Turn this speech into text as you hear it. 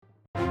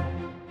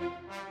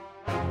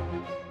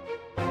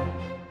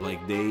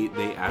Like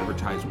they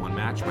advertise one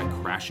match by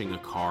crashing a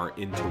car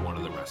into one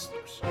of the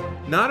wrestlers.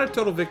 Not a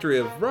total victory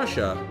of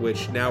Russia,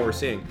 which now we're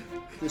seeing.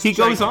 He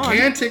goes on.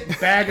 Gigantic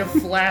bag of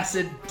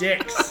flaccid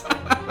dicks.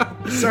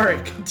 Sorry,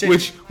 continue.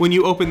 Which, when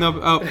you open them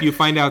up, you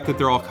find out that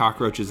they're all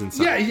cockroaches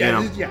inside. Yeah.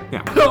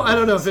 I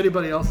don't know if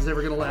anybody else is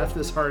ever going to laugh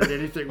this hard at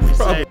anything we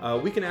say.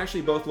 We can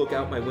actually both look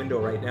out my window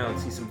right now and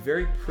see some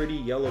very pretty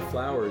yellow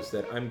flowers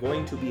that I'm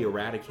going to be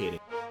eradicating.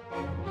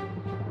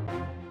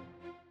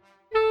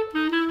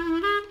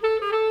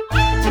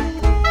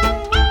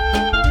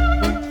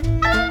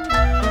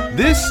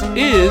 This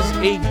is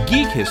a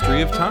Geek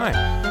History of Time,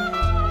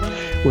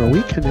 where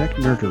we connect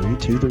nerdery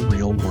to the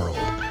real world.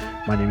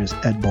 My name is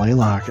Ed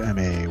Blaylock. I'm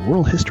a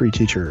world history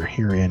teacher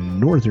here in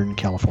Northern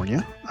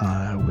California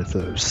with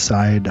a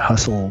side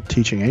hustle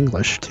teaching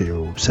English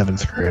to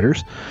 7th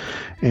graders.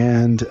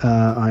 And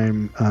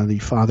I'm the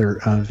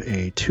father of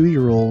a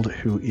 2-year-old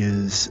who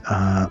is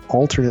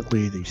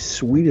alternately the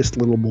sweetest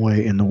little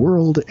boy in the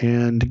world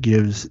and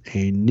gives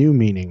a new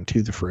meaning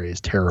to the phrase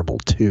terrible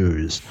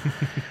twos.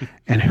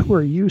 And who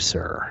are you,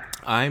 sir?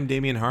 I'm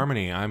Damian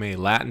Harmony. I'm a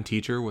Latin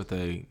teacher with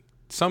a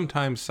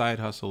sometimes side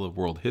hustle of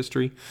world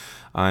history.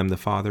 I'm the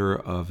father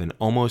of an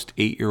almost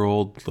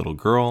 8-year-old little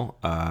girl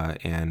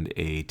and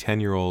a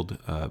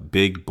 10-year-old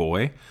big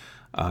boy.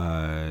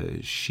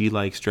 She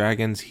likes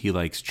dragons, he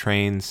likes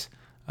trains.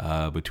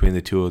 Between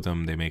the two of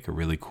them, they make a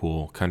really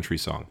cool country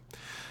song.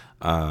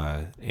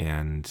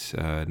 And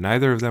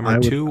neither of them are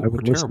too I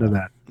would terrible. listen to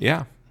that.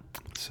 Yeah.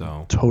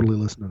 So totally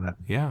listen to that.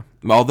 Yeah.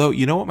 Although,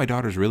 you know what my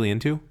daughter's really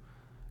into?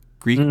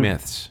 Greek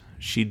myths.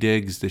 She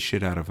digs the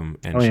shit out of them,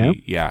 and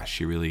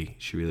she really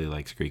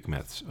likes Greek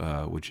myths,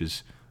 which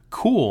is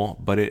cool.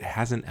 But it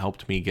hasn't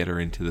helped me get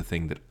her into the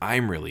thing that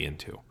I'm really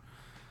into,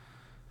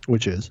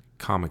 which is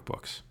comic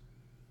books.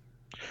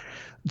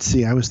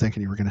 See, I was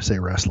thinking you were going to say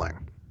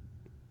wrestling.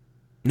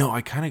 No, I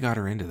kind of got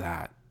her into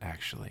that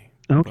actually.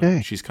 Okay,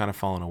 but she's kind of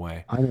fallen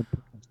away.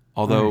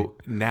 Although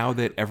now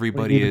that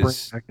everybody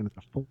is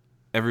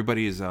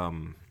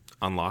on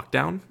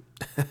lockdown.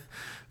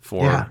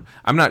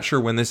 I'm not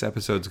sure when this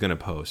episode's going to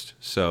post,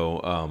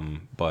 so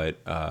but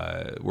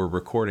we're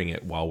recording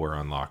it while we're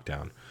on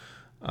lockdown.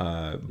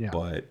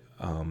 But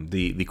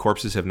the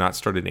corpses have not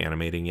started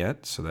animating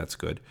yet, so that's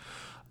good.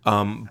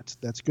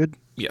 That's good.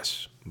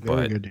 Yes,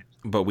 very good.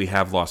 But we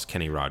have lost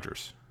Kenny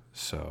Rogers,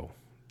 so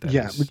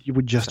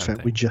we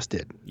just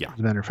did. Yeah, as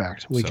a matter of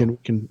fact, we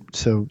can.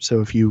 So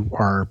if you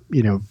are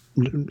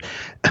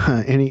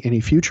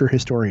any future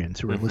historians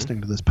who are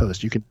listening to this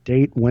post, you can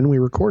date when we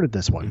recorded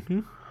this one. Mm-hmm.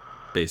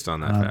 Based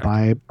on that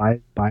fact.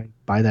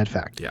 By that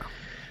fact. Yeah.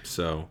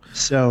 So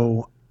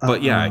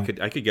but yeah, I could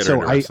get her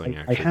into wrestling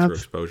through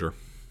exposure.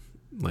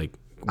 Like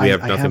we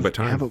have nothing but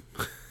time.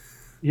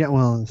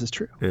 Well, this is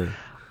true. Yeah.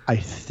 I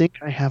think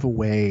I have a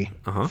way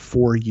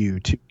for you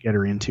to get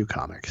her into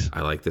comics.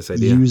 I like this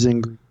idea.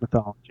 Using Greek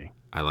mythology.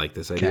 I like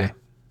this idea. Okay.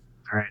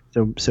 All right.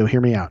 So hear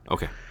me out.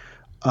 Okay.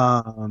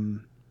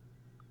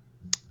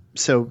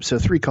 So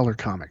 3-color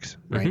comics,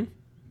 right? Mm-hmm.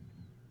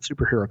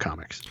 Superhero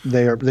comics.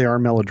 They are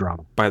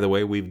melodrama. By the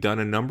way, we've done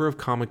a number of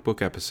comic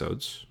book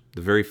episodes.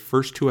 The very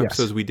first 2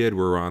 episodes we did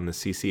were on the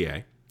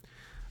CCA.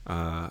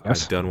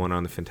 I've done one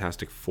on the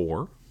Fantastic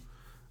Four.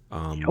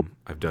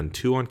 I've done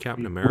 2 on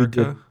Captain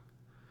America.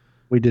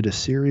 We did a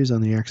series on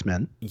the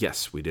X-Men.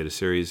 Yes, we did a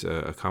series,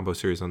 a combo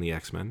series on the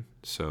X-Men.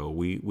 So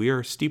we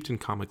are steeped in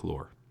comic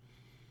lore.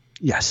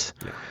 Yes.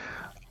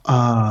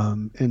 Yeah.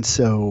 And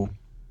so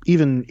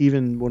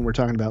even when we're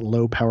talking about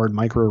low-powered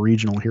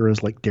micro-regional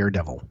heroes like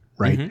Daredevil,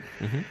 right?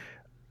 Mm-hmm,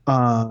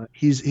 mm-hmm.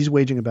 He's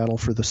waging a battle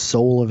for the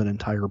soul of an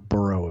entire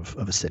borough of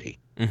a city,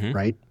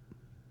 right?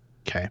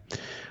 Okay.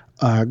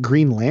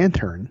 Green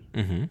Lantern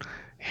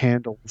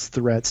handles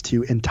threats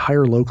to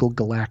entire local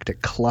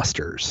galactic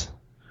clusters.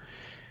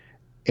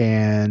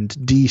 And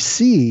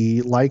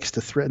DC likes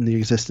to threaten the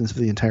existence of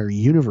the entire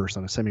universe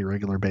on a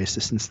semi-regular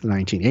basis since the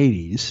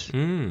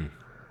 1980s.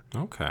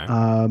 Okay.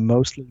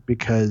 Mostly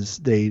because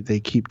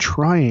they keep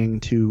trying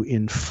to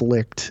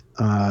inflict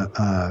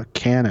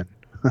canon.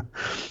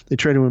 They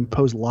try to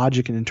impose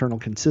logic and internal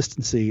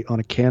consistency on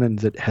a canon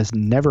that has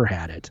never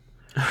had it,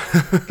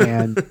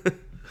 and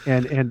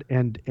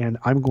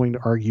I'm going to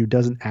argue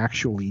doesn't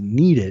actually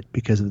need it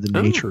because of the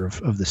nature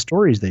of the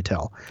stories they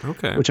tell.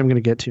 Okay. Which I'm going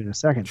to get to in a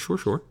second.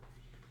 Sure.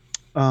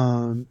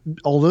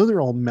 Although they're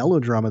all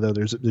melodrama, though,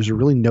 there's a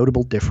really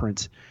notable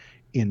difference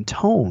in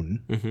tone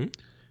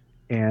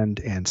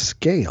and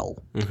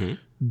scale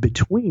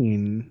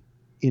between,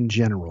 in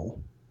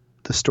general,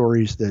 the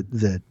stories that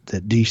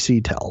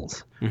DC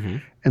tells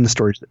and the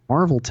stories that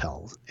Marvel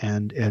tells.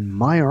 And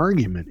my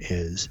argument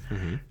is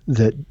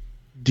that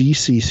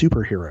DC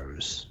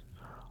superheroes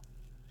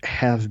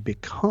have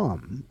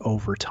become,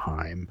 over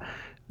time,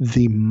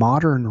 the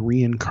modern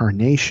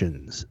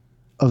reincarnations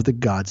of the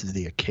gods of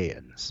the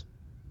Achaeans.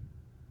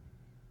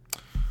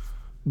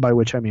 By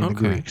which I mean the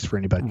Greeks, for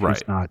anybody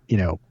who's not,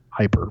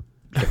 hyper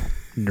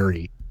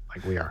nerdy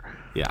like we are.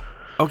 Yeah.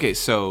 Okay,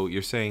 so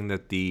you're saying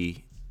that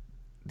the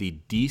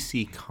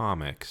DC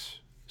Comics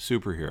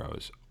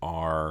superheroes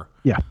are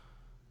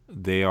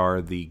They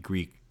are the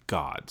Greek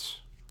gods.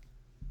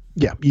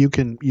 Yeah, you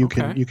can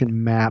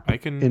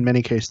map. In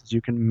many cases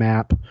you can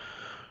map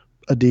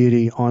a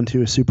deity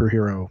onto a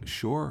superhero.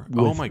 Sure.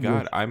 Oh my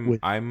God,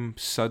 I'm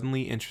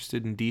suddenly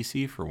interested in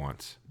DC for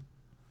once.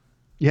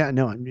 Yeah,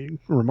 no, I mean,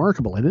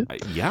 remarkable, isn't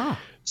it? Yeah.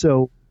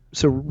 So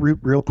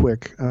real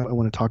quick, I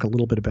want to talk a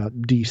little bit about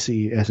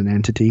DC as an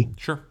entity.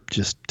 Sure.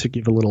 Just to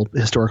give a little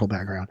historical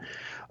background.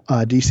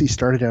 DC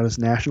started out as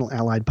National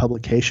Allied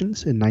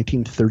Publications in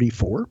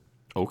 1934.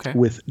 Okay.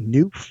 With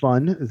New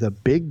Fun, the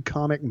Big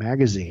Comic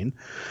magazine,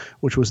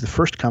 which was the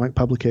first comic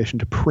publication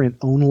to print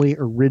only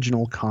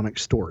original comic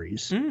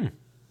stories. You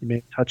may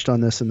have touched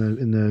on this in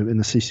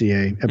the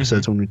CCA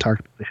episodes when we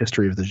talked about the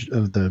history of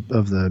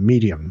the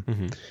medium.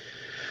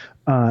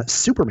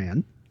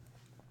 Superman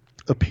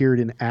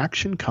appeared in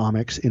Action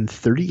Comics in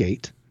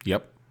 1938.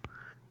 Yep.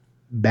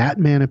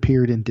 Batman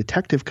appeared in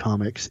Detective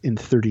Comics in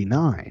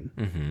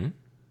 1939.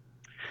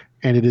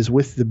 And it is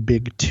with the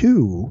big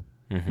two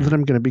that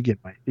I'm going to begin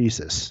my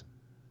thesis.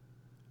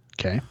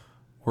 Okay.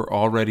 We're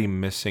already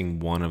missing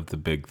one of the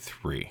big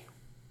three.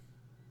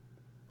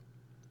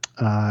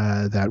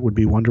 That would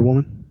be Wonder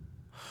Woman.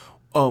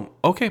 Oh,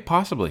 okay,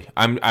 possibly.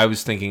 I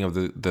was thinking of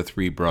the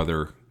three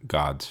brother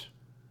gods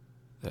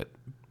that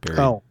buried.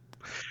 Oh.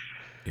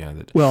 Yeah.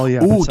 Well,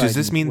 yeah. Ooh, does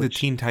this mean the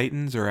Teen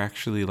Titans are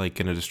actually like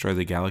going to destroy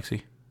the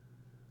galaxy?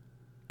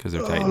 Because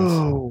they're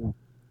Titans.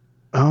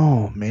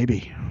 Oh,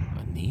 maybe.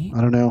 Neat.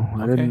 I don't know.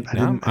 Okay.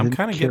 I'm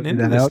kind of getting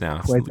into this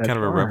now. It's kind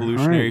of a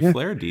revolutionary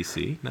flair,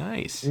 DC.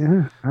 Nice.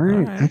 Yeah. All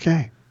right.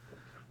 Okay.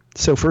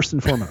 So first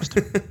and foremost.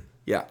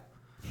 Yeah.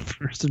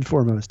 First and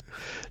foremost,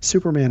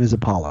 Superman is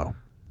Apollo.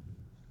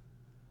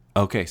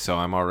 Okay, so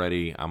I'm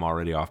already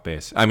off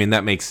base. I mean,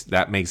 that makes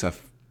a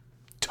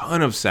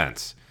ton of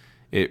sense.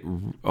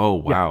 Oh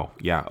wow.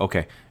 Yeah.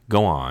 Okay.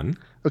 Go on.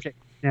 Okay.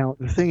 Now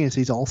the thing is,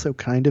 he's also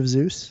kind of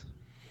Zeus.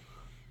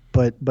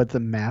 But the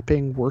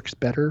mapping works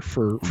better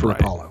for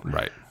Apollo.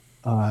 Right.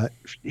 Right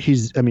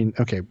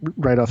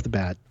off the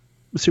bat,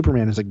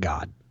 Superman is a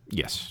god.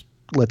 Yes.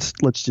 Let's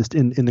just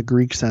in the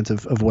Greek sense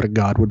of what a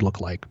god would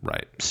look like.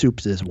 Right.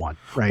 Supes is one.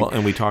 Right. Well,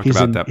 and we talked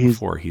about that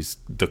before. He's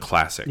the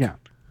classic. Yeah.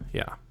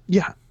 Yeah.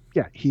 Yeah.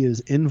 Yeah. He is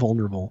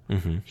invulnerable.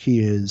 He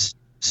is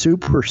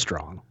super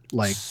strong.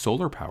 Like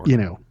solar powered.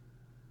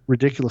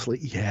 Ridiculously.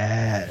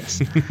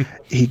 Yes.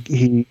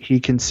 he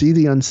can see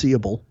the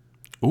unseeable.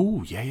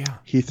 Ooh, yeah.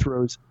 He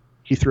throws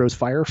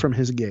fire from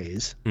his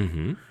gaze.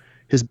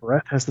 His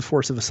breath has the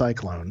force of a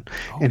cyclone,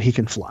 and he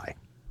can fly.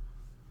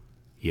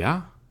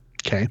 Yeah.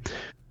 Okay.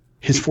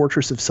 His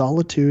fortress of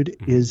solitude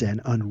is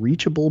an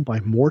unreachable by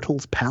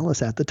mortals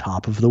palace at the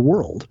top of the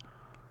world.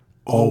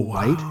 All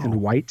white and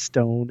white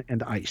stone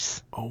and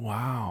ice. Oh,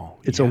 wow.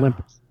 It's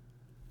Olympus.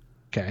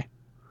 Okay.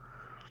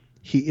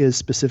 He is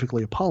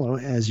specifically Apollo,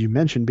 as you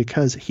mentioned,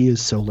 because he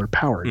is solar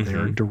powered.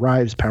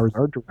 Powers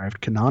are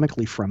derived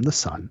canonically from the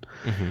sun.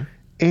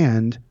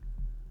 And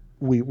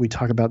we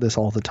talk about this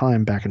all the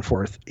time back and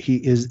forth. He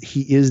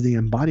is the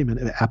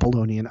embodiment of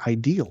Apollonian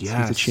ideals.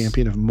 Yes. He's a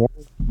champion of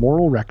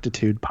moral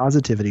rectitude,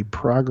 positivity,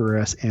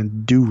 progress,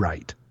 and do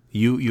right.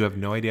 You have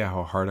no idea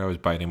how hard I was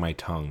biting my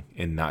tongue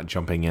and not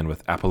jumping in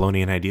with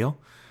Apollonian ideal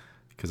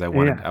because I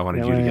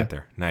wanted you to get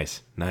there.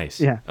 Nice.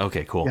 Yeah.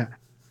 Okay, cool.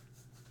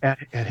 Yeah.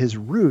 At his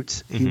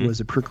roots, he was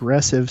a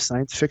progressive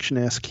science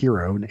fiction-esque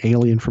hero, an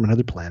alien from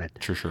another planet.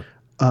 Sure.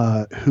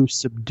 Who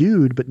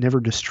subdued but never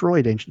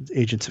destroyed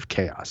agents of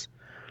chaos.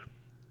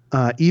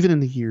 Even in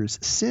the years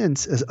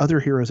since, as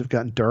other heroes have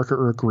gotten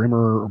darker or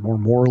grimmer or more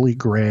morally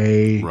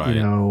gray, right.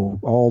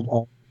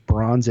 All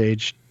Bronze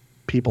Age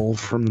people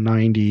from the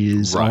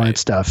 90s, all that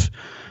stuff,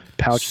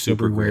 pouches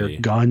super everywhere, gritty.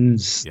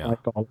 guns, like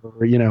all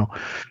over,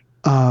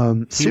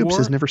 Supes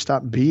has never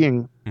stopped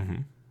being...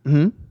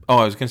 Oh,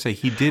 I was going to say,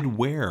 he did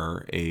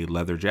wear a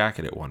leather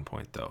jacket at one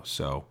point, though.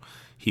 So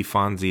he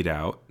Fonzied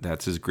out.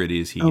 That's as gritty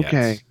as he gets.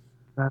 Okay.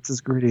 That's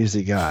as gritty as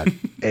he got. No,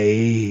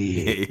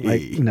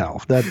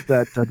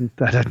 that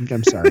doesn't,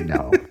 I'm sorry,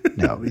 no.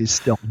 He's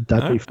still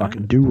Dudley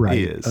fucking do-right.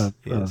 He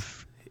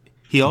is.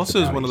 He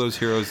also is one of those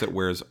heroes that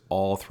wears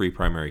all three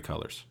primary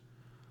colors.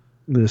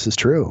 This is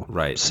true.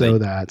 Right. So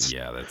that's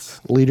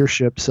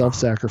leadership,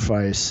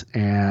 self-sacrifice,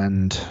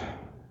 and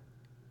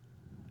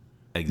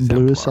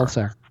exemplar. Blue is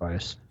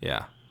self-sacrifice.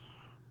 Yeah.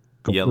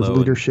 Gold Yellow is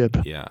leadership.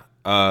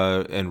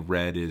 And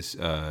red is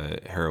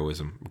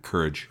heroism,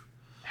 courage.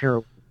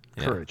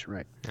 Courage,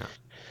 right? Yeah.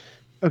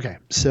 Okay,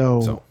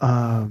 so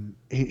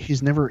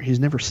he's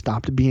never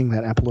stopped being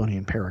that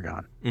Apollonian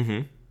paragon.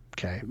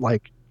 Okay,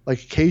 like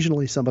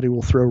occasionally somebody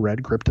will throw red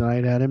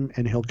kryptonite at him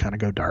and he'll kind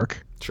of go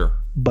dark. Sure.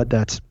 But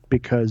that's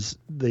because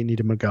they need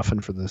a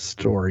MacGuffin for the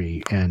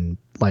story, and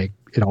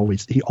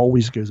he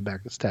always goes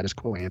back to status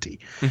quo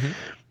ante.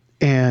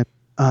 And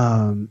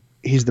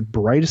he's the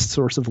brightest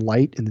source of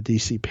light in the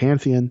DC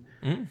pantheon.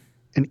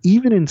 And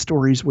even in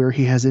stories where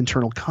he has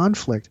internal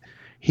conflict,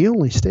 he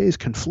only stays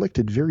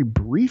conflicted very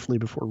briefly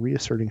before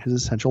reasserting his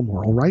essential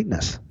moral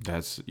rightness.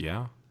 Okay.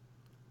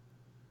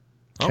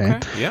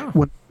 Yeah.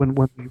 When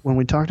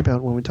we talked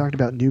about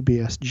New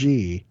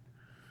BSG,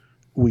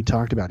 we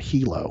talked about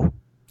Hilo.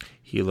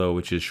 Hilo,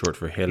 which is short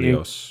for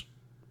Helios.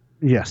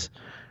 Yes.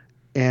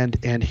 And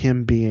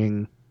him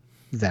being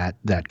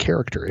that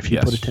character. If you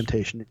put a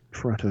temptation in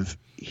front of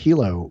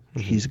Hilo,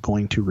 he's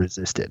going to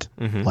resist it.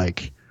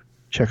 Like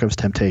Chekhov's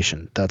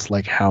temptation. That's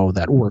like how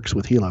that works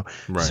with Hilo.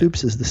 Right.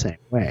 Supes is the same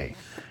way.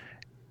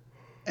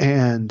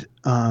 And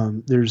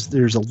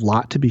there's a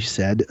lot to be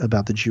said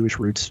about the Jewish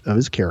roots of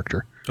his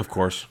character. Of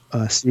course.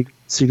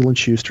 Siegel and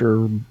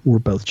Schuster were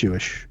both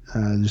Jewish.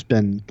 There's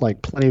been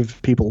like plenty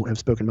of people have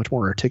spoken much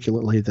more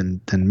articulately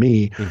than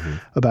me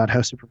about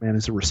how Superman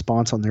is a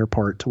response on their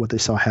part to what they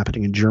saw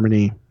happening in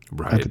Germany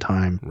at the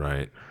time.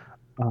 Right.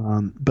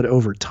 But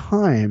over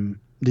time,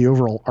 the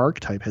overall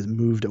archetype has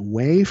moved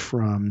away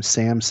from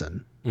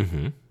Samson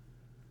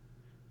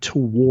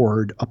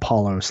toward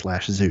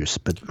Apollo/Zeus,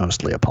 but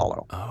mostly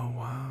Apollo. Oh,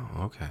 wow.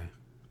 Okay.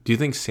 Do you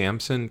think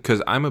Samson,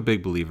 because I'm a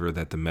big believer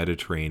that the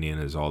Mediterranean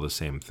is all the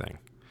same thing,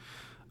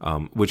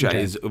 which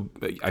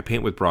I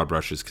paint with broad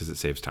brushes because it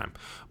saves time.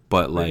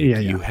 But like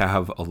you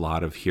have a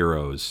lot of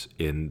heroes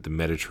in the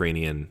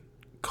Mediterranean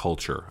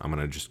culture. I'm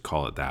going to just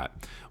call it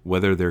that,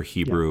 whether they're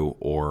Hebrew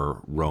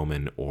or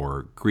Roman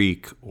or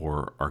Greek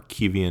or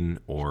Arcavian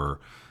or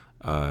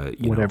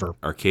whatever,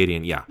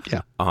 Arcadian,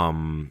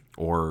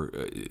 or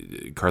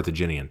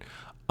Carthaginian,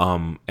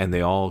 and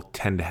they all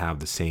tend to have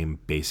the same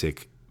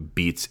basic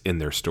beats in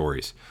their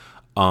stories.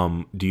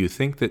 Do you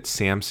think that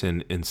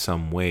Samson, in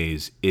some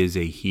ways, is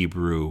a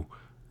Hebrew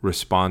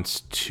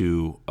response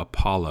to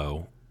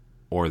Apollo,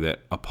 or that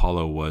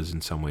Apollo was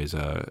in some ways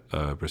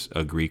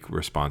a Greek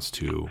response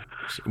to?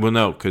 Well,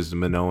 no, because the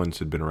Minoans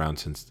had been around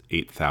since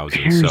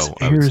 8,000, so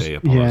I would say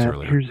Apollo's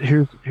earlier.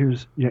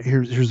 Here's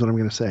what I'm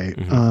going to say.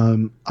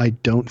 I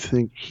don't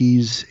think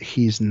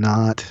he's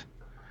not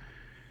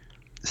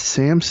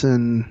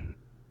Samson.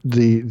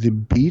 The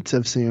beats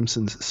of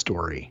Samson's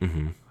story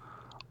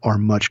are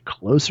much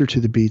closer to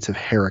the beats of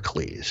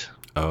Heracles.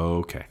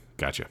 Okay,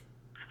 gotcha.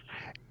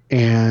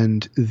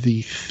 And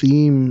the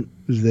theme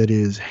that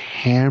is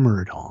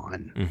hammered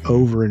on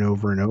over and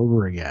over and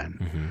over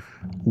again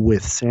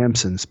with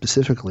Samson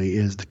specifically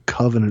is the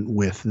covenant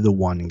with the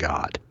one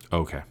God.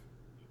 Okay.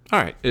 All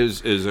right.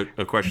 Is a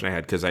question I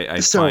had because I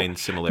find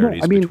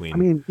similarities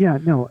between.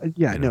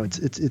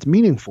 It's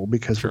meaningful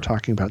because we're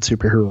talking about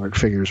superheroic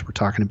figures. We're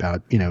talking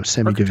about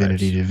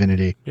semi-divinity,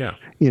 divinity. Yeah.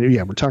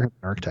 We're talking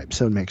about archetypes,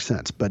 so it makes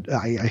sense. But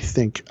I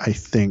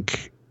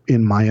think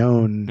in my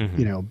own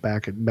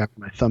back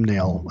my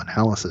thumbnail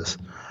analysis,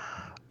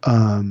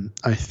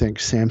 I think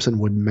Samson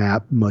would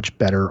map much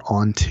better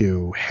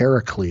onto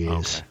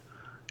Heracles.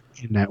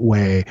 In that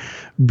way,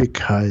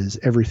 because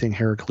everything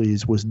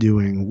Heracles was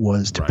doing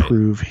was to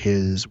prove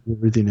his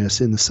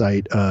worthiness in the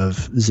sight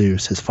of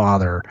Zeus, his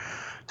father.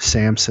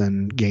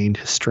 Samson gained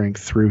his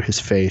strength through his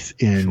faith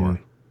in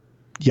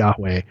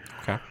Yahweh.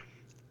 Okay.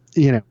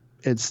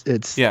 It's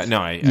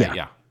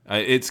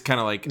it's kind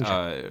of like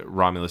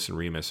Romulus and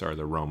Remus are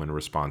the Roman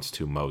response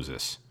to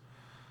Moses.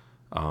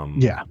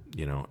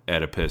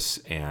 Oedipus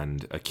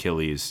and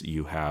Achilles,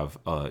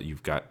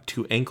 you've got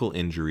 2 ankle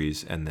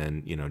injuries, and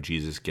then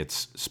Jesus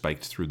gets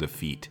spiked through the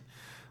feet.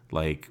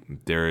 Like,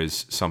 there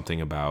is something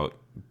about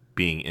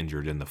being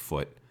injured in the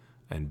foot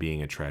and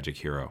being a tragic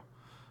hero.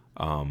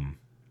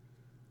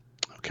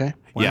 Okay.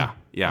 Wow.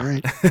 Yeah.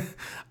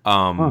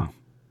 All right.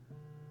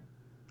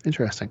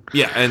 Interesting.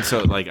 Yeah, and so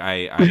like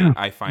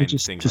I find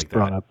things like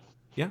that. Up.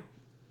 Yeah.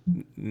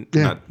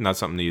 Not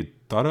something that you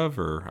thought of,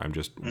 or I'm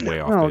just way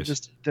off base?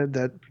 Just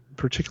that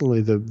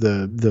particularly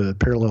the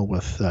parallel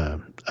with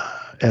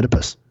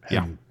Oedipus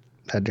hadn't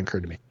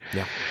occurred to me.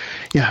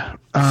 Yeah.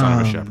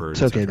 Son of a shepherd.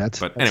 It's okay. That's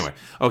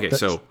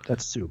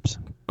Supes.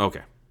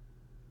 Okay.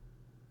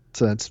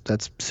 So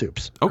that's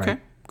Supes. Okay.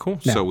 Right? Cool.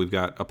 Now, so we've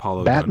got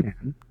Apollo. Batman.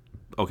 Done.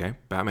 Okay.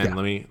 Batman. Yeah.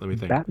 Let me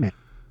think. Batman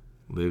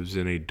lives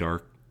in a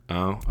dark.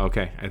 Oh,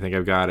 okay. I think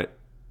I've got it.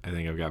 I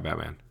think I've got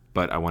Batman,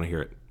 but I want to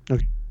hear it.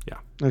 Okay. Yeah.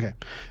 Okay.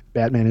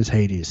 Batman is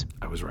Hades.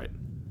 I was right.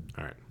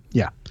 All right.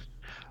 Yeah.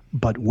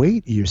 But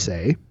wait, you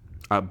say.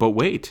 But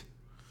wait.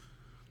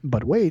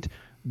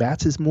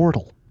 Bats is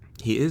mortal.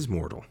 He is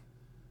mortal.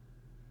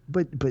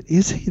 But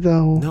is he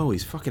though? No,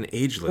 he's fucking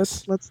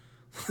ageless. Let's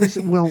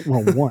well,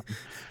 one.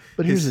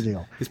 But here's the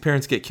deal. His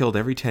parents get killed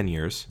every 10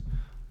 years.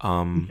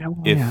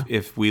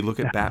 If we look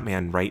at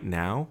Batman right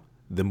now,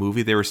 the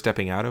movie they were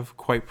stepping out of,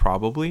 quite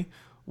probably,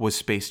 was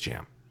Space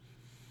Jam.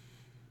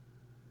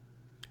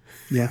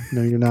 Yeah,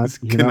 no, you're not.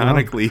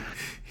 Canonically,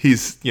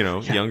 he's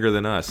younger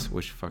than us,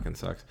 which fucking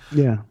sucks.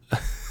 Yeah,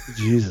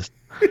 Jesus.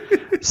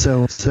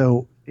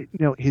 So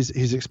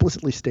he's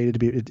explicitly stated to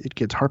be. It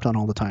gets harped on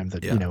all the time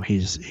that he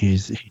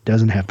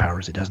doesn't have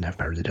powers. He doesn't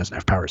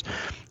have powers.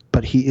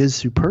 But he is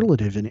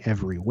superlative in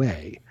every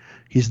way.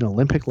 He's an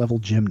Olympic level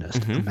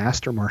gymnast, a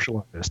master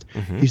martial artist.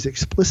 He's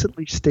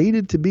explicitly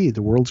stated to be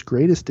the world's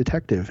greatest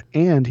detective,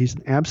 and he's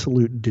an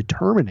absolute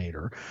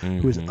determinator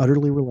who is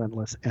utterly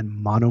relentless and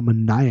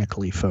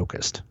monomaniacally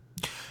focused.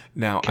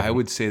 Now, I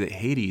would say that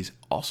Hades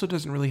also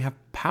doesn't really have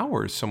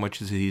powers so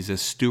much as he's a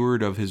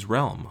steward of his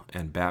realm,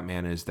 and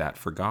Batman is that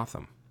for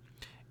Gotham.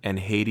 And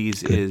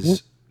Hades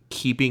is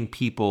keeping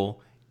people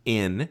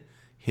in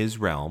his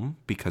realm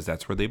because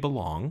that's where they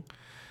belong,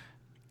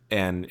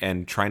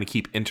 and trying to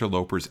keep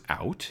interlopers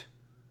out.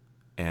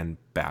 And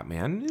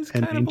Batman is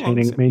and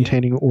kind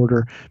maintaining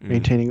order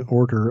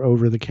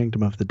over the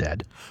kingdom of the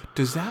dead.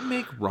 Does that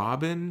make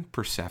Robin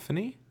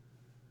Persephone?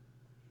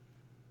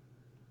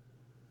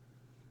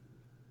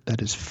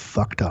 That is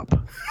fucked up.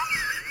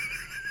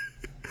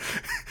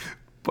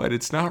 But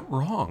it's not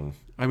wrong.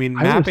 I mean,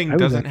 mapping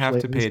doesn't have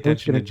to pay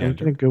attention to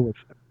gender.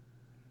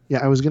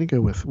 I was going to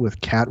go with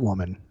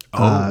Catwoman.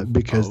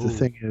 Because the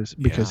thing is,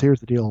 here's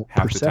the deal.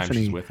 Half the time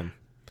she's with him.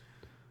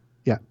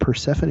 Yeah,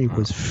 Persephone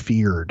was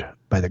feared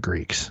by the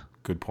Greeks.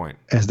 Good point.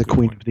 As the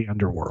queen of the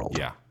underworld.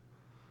 Yeah.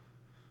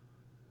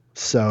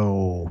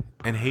 So.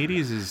 And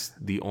Hades is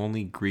the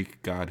only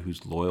Greek god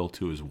who's loyal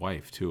to his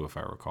wife too, if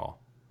I recall.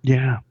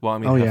 Yeah. Well, I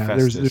mean,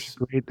 Hephaestus.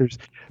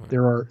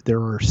 There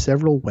are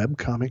several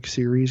webcomic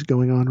series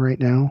going on right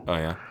now. Oh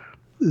yeah.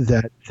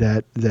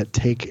 That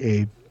take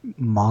a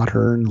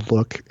modern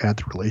look at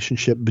the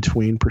relationship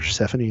between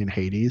Persephone and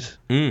Hades.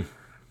 Mm.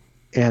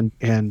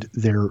 And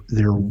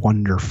they're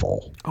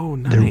wonderful. Oh,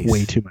 nice. They're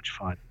way too much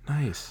fun.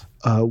 Nice.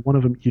 One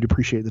of them, you'd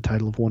appreciate the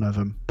title of one of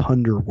them,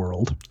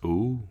 Punderworld.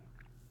 Ooh.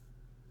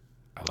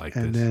 I like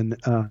and this. And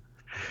then,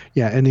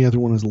 and the other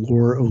one is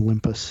Lore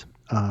Olympus,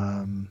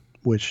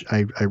 which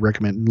I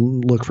recommend.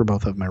 Look for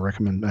both of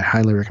them. I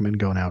highly recommend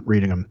going out,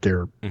 reading them.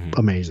 They're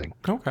amazing.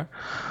 Okay.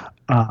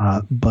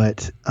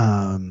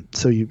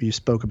 So you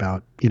spoke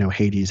about,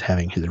 Hades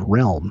having his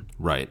realm.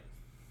 Right.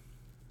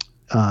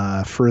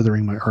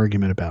 Furthering my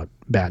argument about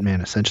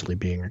Batman essentially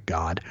being a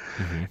god.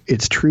 Mm-hmm.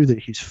 It's true that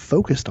he's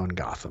focused on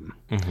Gotham,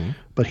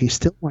 but he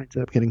still winds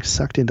up getting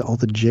sucked into all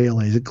the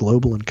JLA's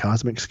global and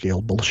cosmic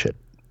scale bullshit.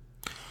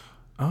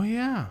 Oh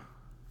yeah.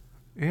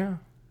 Yeah.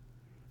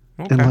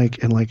 Okay. And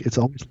it's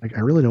always like, I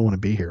really don't want to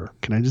be here.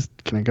 Can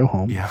I go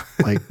home? Yeah.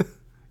 Like,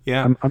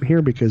 yeah. I'm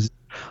here because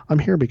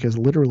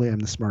literally I'm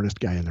the smartest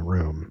guy in the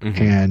room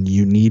and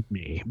you need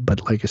me.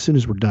 But like, as soon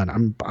as we're done,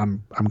 I'm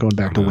going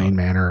back to Wayne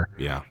Manor.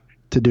 Yeah.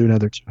 To do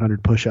another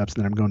 200 push-ups,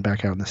 and then I'm going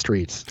back out in the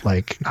streets.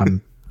 Like, I'm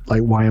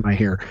like, why am I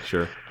here?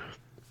 Sure.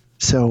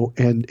 So,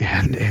 and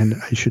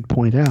I should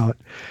point out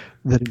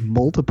that in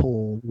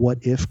multiple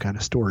what-if kind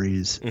of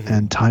stories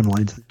and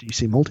timelines of the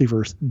DC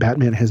multiverse,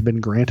 Batman has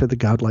been granted the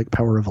godlike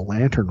power of a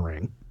lantern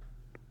ring.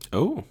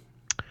 Oh.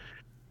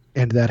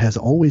 And that has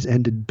always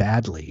ended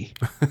badly,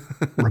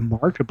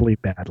 remarkably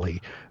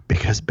badly,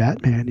 because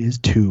Batman is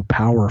too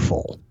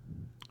powerful.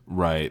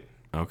 Right.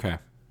 Okay.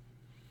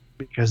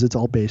 Because it's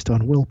all based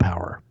on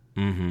willpower,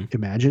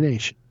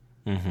 imagination,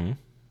 and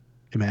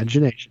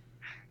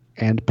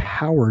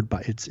powered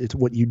by it's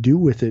what you do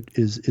with it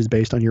is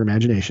based on your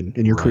imagination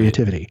and your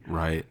creativity.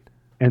 Right.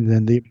 And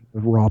then the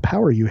raw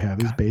power you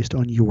have is based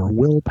on your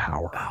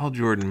willpower. Hal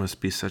Jordan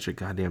must be such a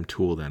goddamn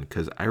tool then,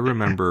 because I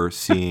remember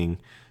seeing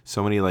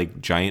so many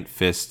like giant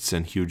fists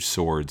and huge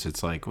swords.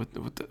 It's like,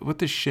 what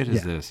the shit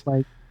is this?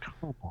 Like,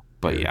 come on.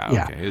 But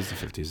okay, it was the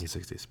 50s and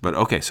 60s. But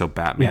okay, so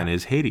Batman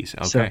is Hades.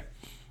 Okay. So,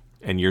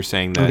 and you're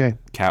saying that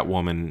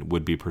Catwoman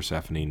would be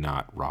Persephone,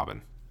 not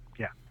Robin.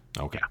 Yeah.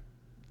 Okay. Yeah.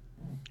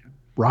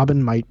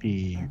 Robin might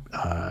be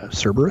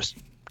Kerberos.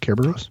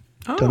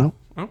 Oh, don't know.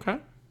 Okay.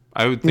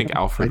 I would think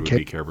Alfred would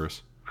be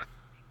Kerberos.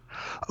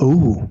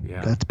 Oh,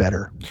 that's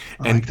better.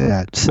 I like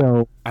that.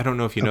 So I don't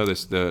know if you know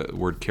this. The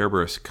word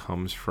Kerberos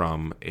comes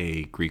from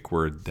a Greek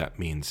word that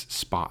means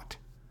spot.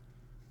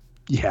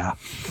 Yeah.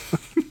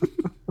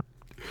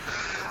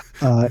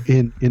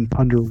 In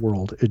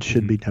Punderworld, it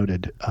should be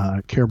noted,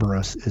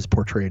 Kerberos is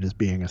portrayed as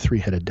being a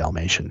 3-headed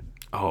Dalmatian.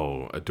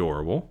 Oh,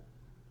 adorable!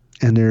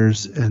 And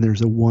there's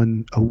a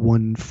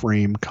one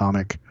frame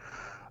comic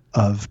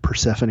of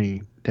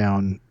Persephone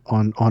down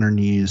on her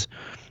knees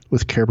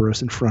with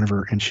Kerberos in front of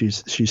her, and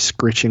she's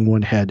scritching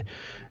one head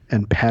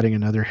and patting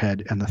another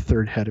head, and the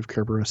third head of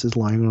Kerberos is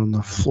lying on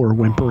the floor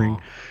whimpering,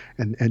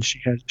 and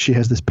she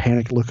has this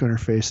panicked look on her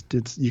face.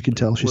 You can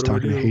tell she's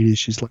talking to Hades.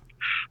 She's like,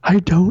 I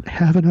don't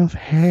have enough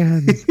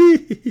hands.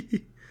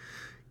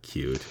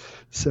 Cute.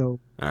 So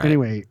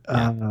anyway,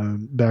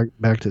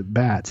 back to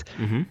Bats.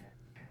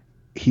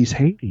 He's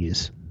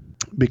Hades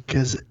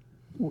because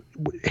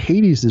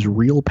Hades'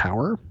 real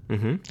power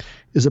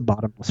is a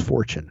bottomless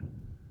fortune.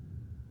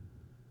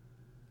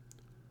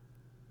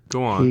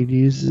 Go on.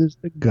 Hades is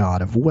the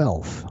god of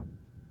wealth.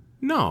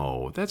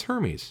 No, that's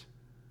Hermes.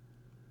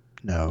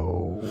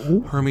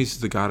 No. Hermes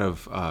is the god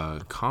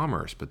of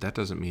commerce, but that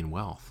doesn't mean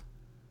wealth.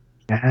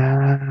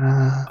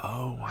 Yeah.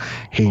 Oh, wow.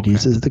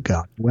 Hades is the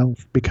god of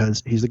wealth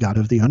because he's the god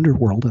of the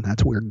underworld, and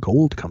that's where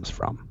gold comes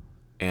from.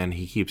 And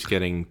he keeps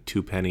getting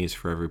 2 pennies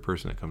for every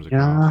person that comes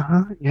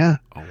across. Yeah.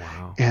 Oh,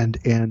 wow.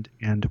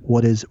 And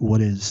what is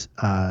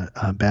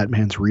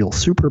Batman's real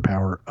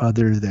superpower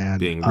other than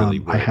being really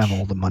rich? I have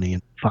all the money in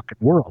the fucking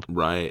world.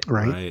 Right.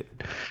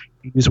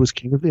 Hades was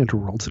king of the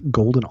underworld.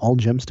 Gold and all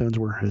gemstones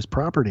were his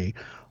property.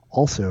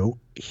 Also,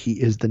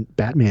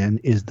 Batman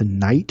is the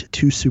night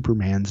to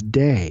Superman's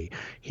day.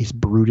 He's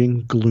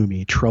brooding,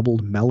 gloomy,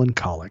 troubled,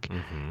 melancholic.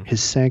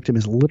 His sanctum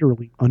is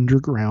literally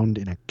underground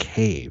in a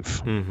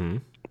cave.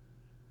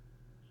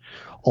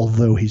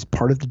 Although he's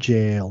part of the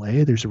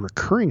JLA, there's a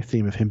recurring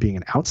theme of him being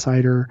an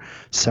outsider,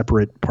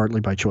 separate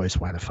partly by choice.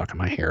 Why the fuck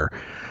am I here?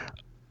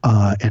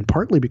 And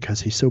partly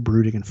because he's so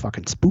brooding and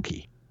fucking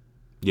spooky.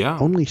 Yeah.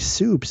 Only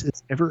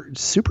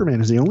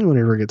Superman is the only one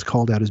who ever gets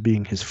called out as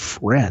being his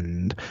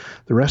friend.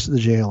 The rest of the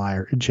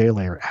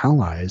JLA are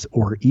allies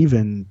or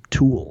even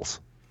tools.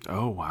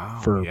 Oh,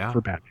 wow. For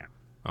Batman.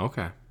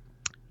 Okay.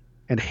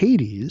 And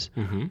Hades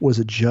was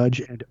a judge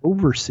and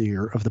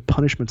overseer of the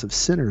punishments of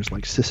sinners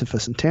like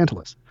Sisyphus and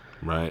Tantalus.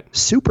 Right.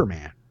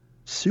 Superman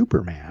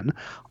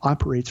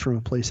operates from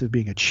a place of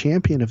being a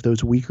champion of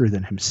those weaker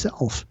than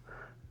himself.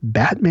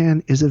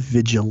 Batman is a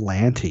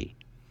vigilante,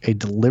 a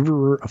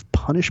deliverer of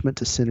punishment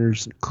to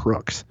sinners and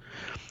crooks.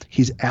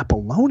 He's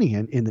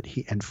Apollonian in that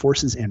he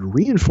enforces and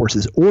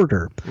reinforces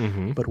order,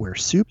 but where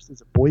Supes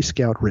is a Boy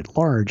Scout writ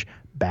large,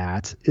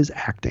 Bats is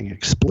acting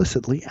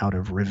explicitly out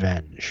of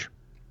revenge.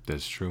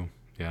 That's true,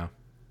 yeah.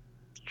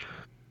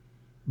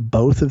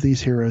 Both of these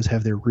heroes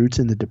have their roots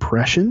in the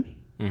Depression,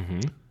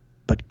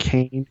 but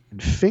Kane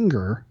and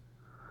Finger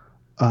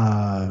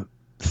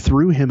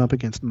threw him up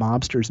against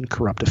mobsters and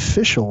corrupt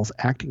officials,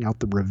 acting out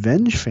the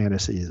revenge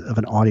fantasies of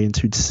an audience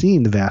who'd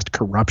seen the vast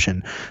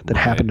corruption that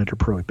happened under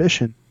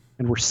Prohibition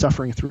and were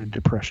suffering through a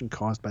depression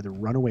caused by the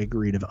runaway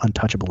greed of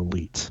untouchable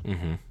elites.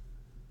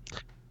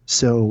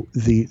 So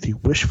the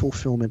wish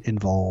fulfillment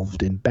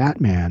involved in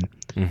Batman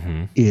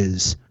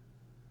is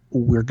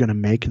we're going to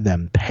make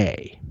them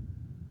pay.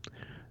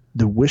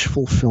 The wish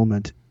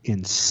fulfillment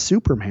in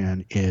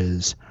Superman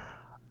is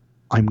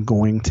I'm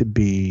going to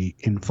be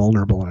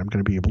invulnerable and I'm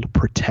going to be able to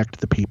protect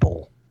the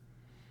people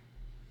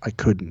I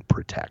couldn't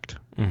protect.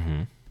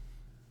 Okay.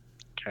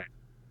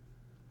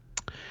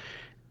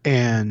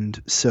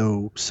 And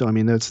so I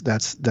mean that's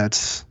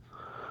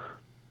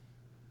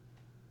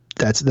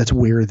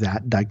where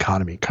that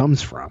dichotomy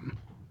comes from.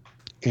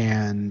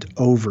 And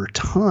over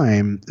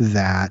time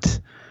that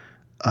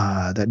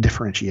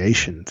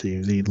differentiation,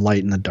 the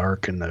light and the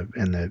dark and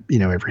the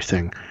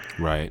everything,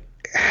 right,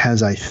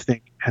 has I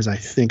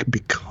think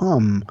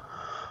become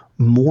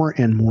more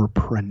and more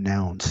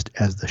pronounced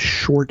as the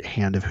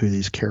shorthand of who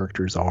these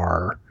characters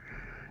are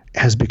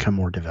has become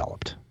more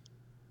developed.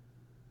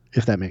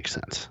 If that makes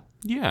sense.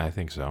 Yeah, I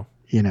think so.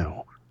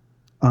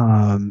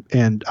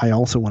 And I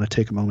also want to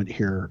take a moment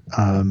here.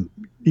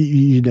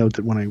 You note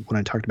that when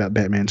I talked about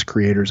Batman's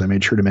creators, I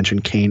made sure to mention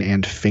Kane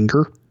and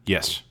Finger.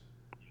 Yes.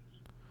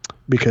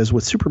 Because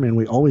with Superman,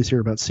 we always hear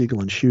about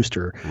Siegel and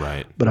Schuster.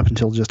 Right. But up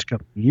until just a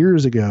couple of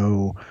years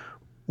ago,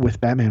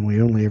 with Batman,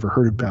 we only ever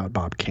heard about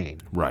Bob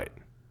Kane. Right.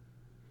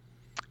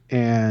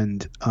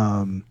 And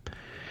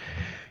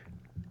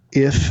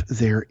if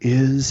there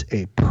is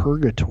a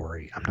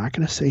purgatory, I'm not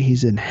going to say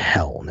he's in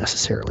hell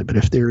necessarily, but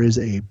if there is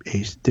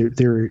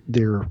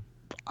there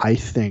I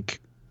think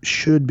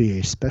should be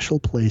a special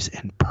place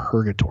in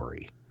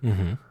purgatory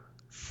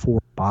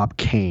for Bob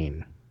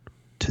Kane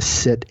to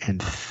sit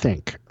and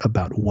think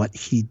about what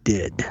he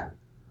did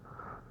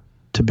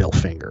to Bill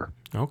Finger.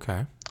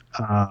 Okay.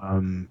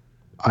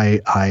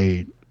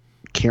 I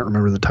can't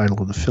remember the title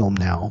of the film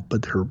now,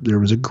 but there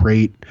was a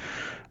great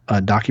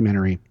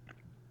documentary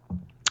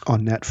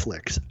on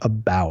Netflix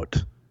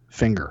about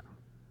Finger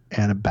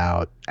and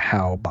about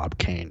how Bob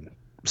Kane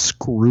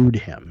screwed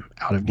him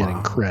out of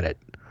getting credit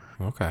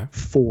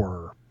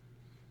for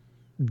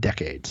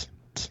decades.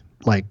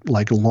 Like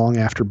long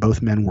after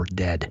both men were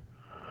dead.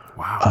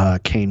 Wow.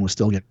 Kane was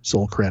still getting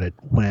sole credit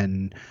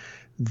when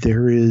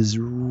there is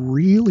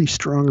really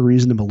strong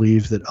reason to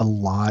believe that a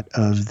lot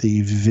of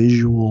the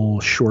visual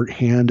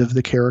shorthand of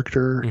the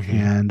character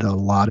and a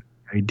lot of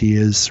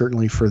ideas,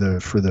 certainly for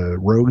the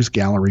rogues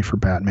gallery for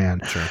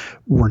Batman,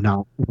 were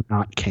not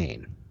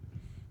Kane.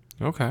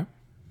 Okay.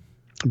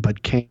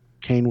 But Kane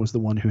was the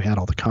one who had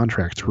all the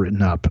contracts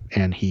written up,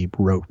 and he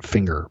wrote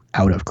Finger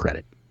out of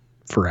credit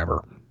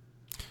forever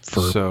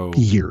for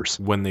years.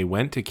 When they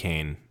went to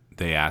Kane,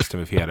 they asked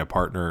him if he had a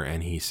partner,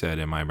 and he said,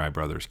 "Am I my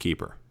brother's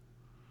keeper?"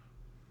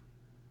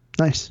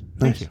 Nice.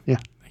 Thank you. Yeah.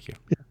 Thank you.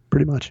 Yeah,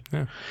 pretty much.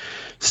 Yeah.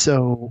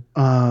 So,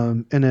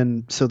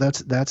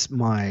 that's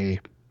my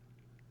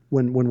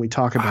when we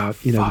talk about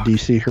the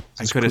DC heroes.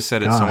 I could have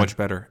said it so much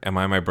better. Am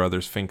I my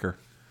brother's Finker?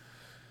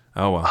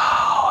 Oh well.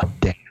 Oh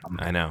damn.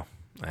 I know.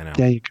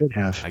 Yeah, you could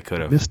have. I could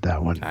have missed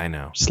that one. I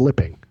know.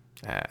 Slipping.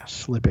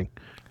 Slipping.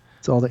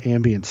 It's all the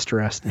ambient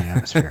stress in the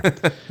atmosphere.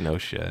 No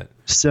shit.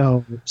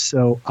 So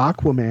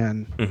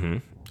Aquaman. Mm-hmm.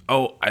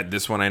 Oh,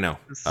 this one I know.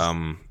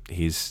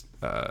 He's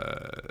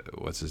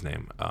what's his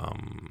name?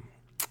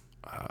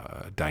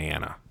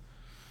 Diana.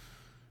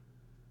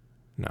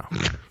 No.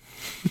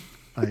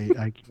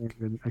 I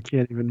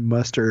can't even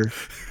muster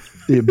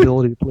the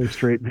ability to play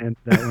straight man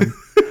to that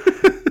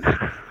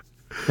one.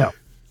 No.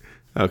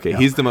 Okay,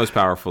 he's the most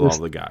powerful of all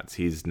the gods.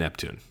 He's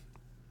Neptune.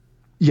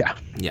 Yeah.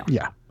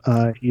 Yeah.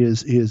 He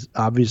is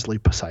obviously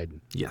Poseidon.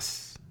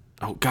 Yes.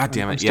 Oh, God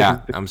damn it.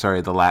 Yeah. I'm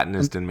sorry. The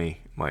Latinist in me.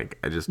 Like,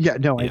 I just. Yeah,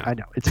 no, yeah. I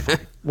know. It's fine.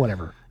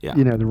 Whatever. Yeah.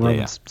 The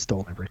Romans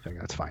stole everything.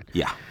 That's fine.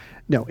 Yeah.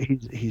 No,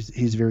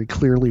 he's very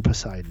clearly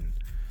Poseidon.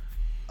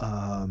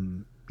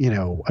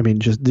 I mean,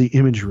 just the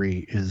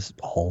imagery is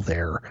all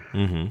there.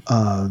 In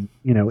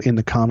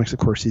the comics, of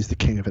course, he's the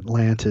king of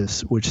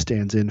Atlantis, which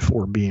stands in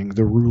for being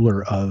the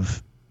ruler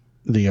of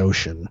the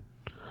ocean.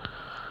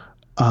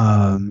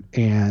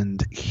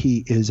 And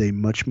he is a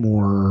much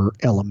more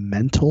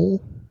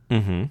elemental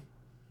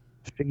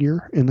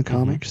figure in the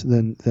comics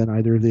than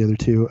either of the other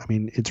two. I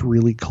mean, it's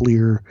really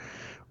clear.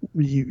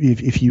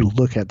 If you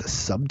look at the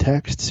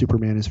subtext,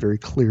 Superman is very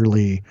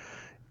clearly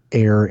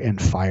air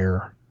and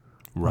fire.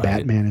 Right.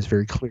 Batman is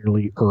very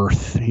clearly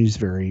earth. He's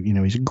very,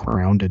 he's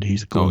grounded.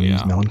 He's gloomy.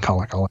 He's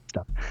melancholic. All that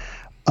stuff.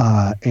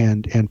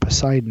 And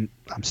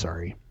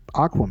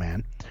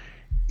Aquaman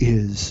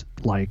is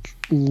like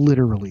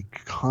literally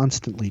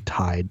constantly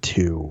tied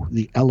to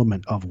the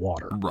element of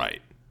water.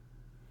 Right.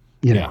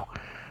 You know.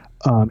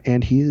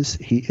 And he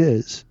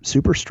is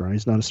super strong.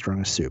 He's not as strong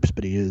as Supes,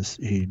 but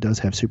he does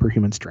have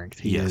superhuman strength.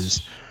 He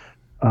does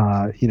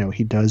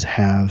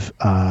have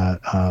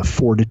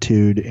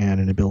fortitude and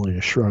an ability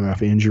to shrug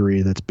off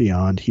injury that's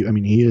beyond. He's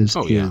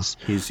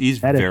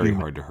very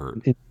hard to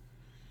hurt.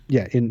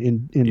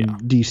 In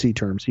DC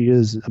terms, he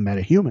is a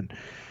metahuman.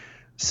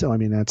 So I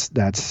mean,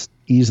 that's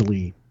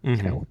easily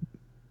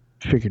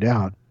figured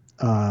out.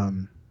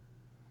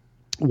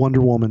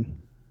 Wonder Woman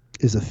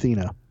is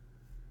Athena.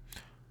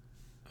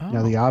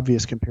 Now, the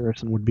obvious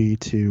comparison would be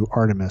to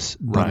Artemis,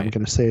 but I'm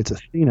going to say it's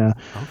Athena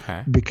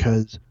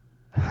because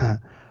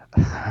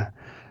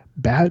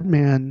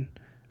Batman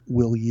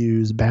will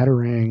use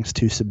batarangs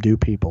to subdue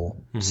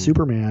people.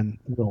 Superman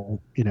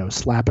will,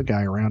 slap a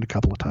guy around a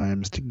couple of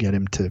times to get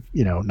him to,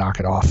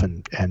 knock it off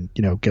and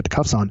get the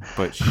cuffs on.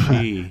 But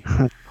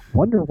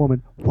Wonder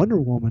Woman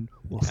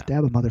will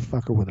stab a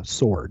motherfucker with a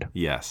sword.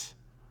 Yes.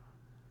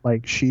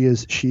 Like she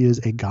is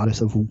a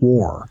goddess of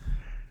war.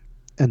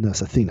 And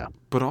thus Athena.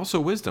 But also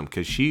wisdom,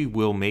 because she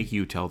will make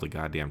you tell the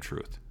goddamn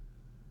truth.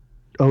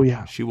 Oh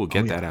yeah. She will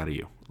get that out of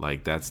you.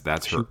 Like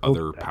that's her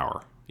other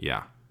power.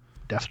 Yeah.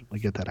 Definitely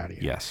get that out of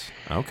you. Yes.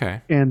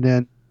 Okay. And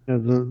then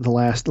the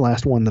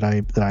last one that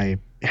I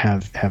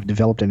have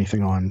developed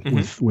anything on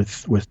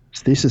with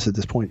thesis at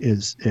this point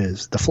is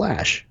the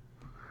Flash.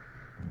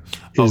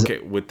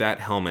 With that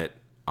helmet,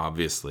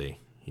 obviously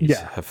he's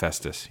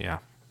Hephaestus. Yeah.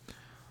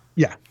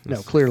 Yeah.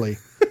 No, clearly.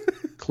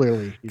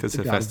 Because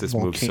Hephaestus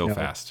moves so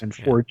fast. And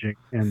forging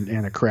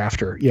and a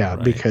crafter. Yeah,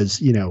 right.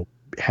 Because,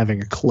 having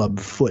a club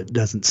foot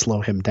doesn't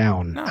slow him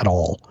down at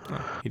all.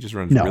 No. He just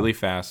runs really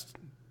fast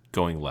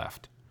going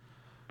left.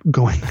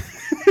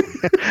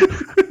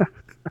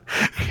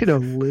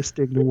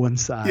 Listing to one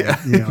side.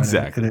 Yeah,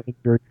 exactly. In a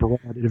very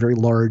broad, in a very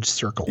large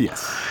circle.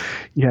 Yes.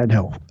 Yeah,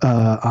 no.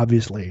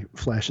 Obviously,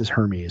 Flash is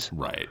Hermes.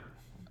 Right.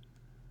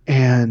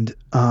 And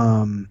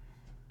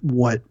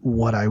what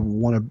I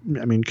want to,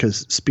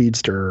 because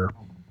Speedster,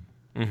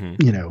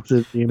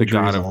 the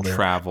god of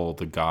travel,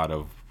 the god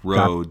of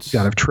roads,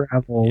 god of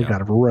travel, god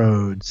of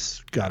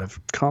roads, god of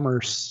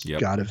commerce,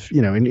 god of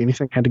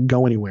anything had to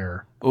go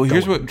anywhere. Well,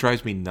 here's what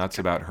drives me nuts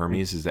about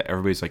Hermes is that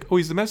everybody's like, oh,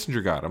 he's the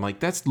messenger god. I'm like,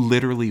 that's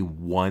literally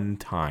one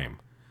time.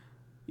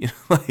 It's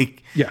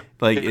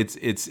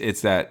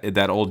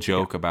that old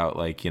joke about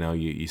like,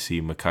 you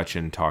see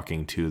McCutcheon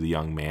talking to the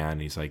young man.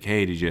 He's like,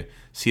 hey, did you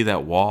see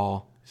that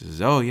wall? He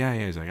says, oh yeah.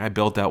 He's like, I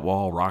built that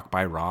wall rock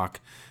by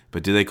rock.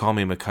 But do they call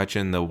me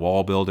McCutcheon, the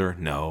wall builder?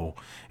 No.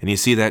 And you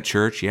see that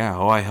church? Yeah.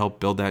 Oh, I helped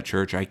build that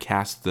church. I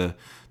cast the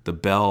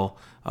bell.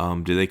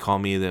 Do they call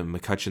me the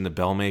McCutcheon, the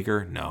bell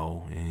maker?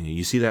 No. And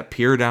you see that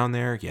pier down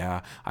there?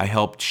 Yeah. I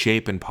helped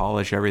shape and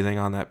polish everything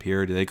on that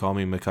pier. Do they call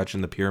me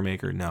McCutcheon, the pier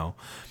maker? No.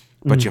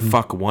 But you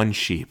fuck one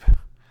sheep.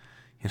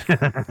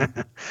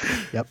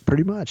 Yep,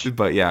 pretty much.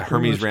 But yeah,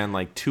 Hermes ran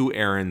like 2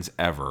 errands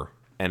ever.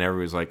 And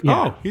everybody's like,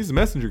 oh, he's the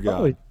messenger god.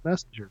 Oh, he's the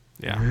messenger.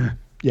 Yeah.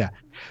 Yeah.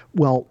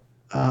 Well,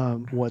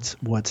 what's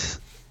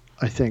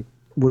I think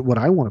what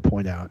I want to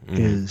point out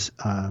is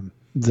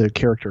the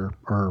character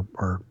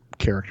or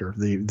character,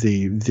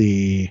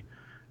 the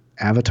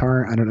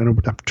avatar. I don't know.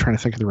 I'm trying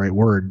to think of the right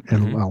word,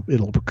 and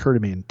it'll occur to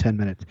me in 10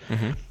 minutes.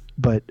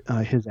 But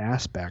his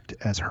aspect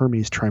as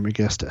Hermes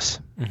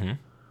Trismegistus,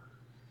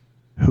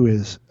 who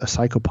is a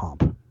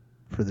psychopomp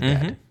for the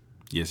dead.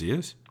 Yes, he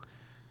is.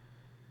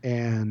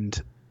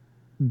 And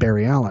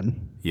Barry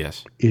Allen,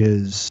 yes,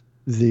 is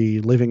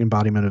the living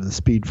embodiment of the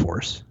Speed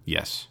Force.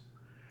 Yes.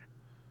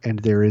 And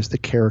there is the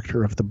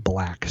character of the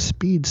Black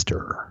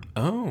Speedster.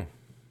 Oh.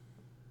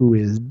 Who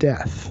is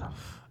Death.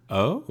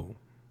 Oh.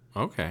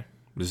 Okay.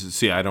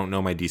 I don't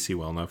know my DC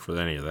well enough for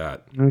any of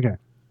that. Okay.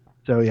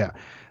 So yeah.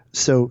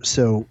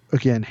 So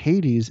again,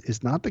 Hades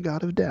is not the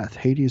god of death.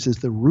 Hades is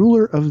the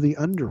ruler of the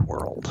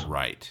underworld.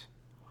 Right.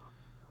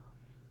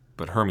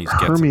 But Hermes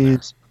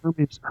gets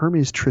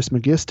Hermes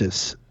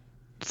Trismegistus,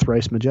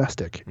 thrice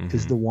majestic,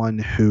 is the one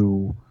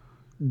who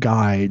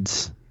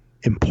guides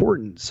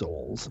important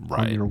souls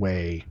on their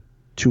way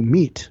to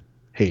meet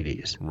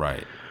Hades.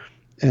 Right.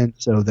 And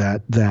so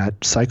that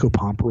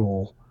psychopomp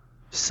role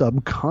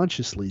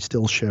subconsciously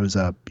still shows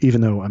up, even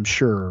though I'm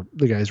sure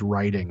the guy's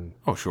writing.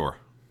 Oh, sure.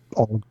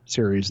 all of the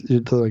series,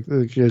 like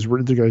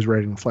the guys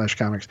writing Flash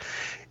comics,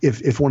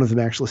 if one of them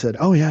actually said,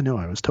 "Oh yeah, no,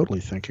 I was totally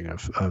thinking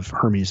of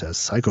Hermes as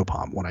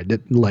Psychopomp," when I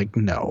didn't, like,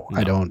 no,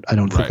 I don't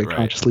think they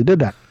consciously did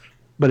that.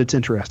 But it's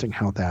interesting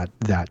how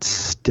that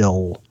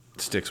still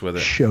sticks with it,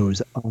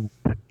 shows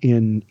up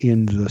in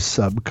the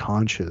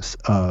subconscious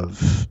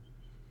of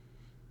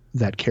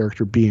that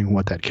character being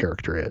what that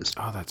character is.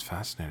 Oh, that's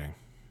fascinating.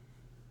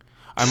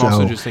 I'm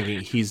also just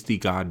thinking he's the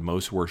god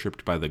most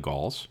worshipped by the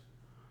Gauls.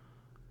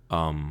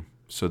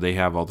 So they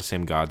have all the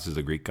same gods as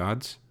the Greek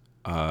gods.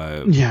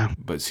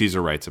 But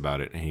Caesar writes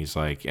about it, and he's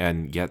like,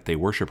 and yet they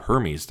worship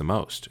Hermes the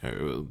most.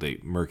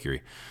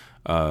 Mercury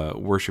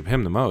worship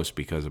him the most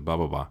because of blah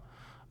blah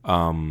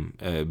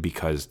blah.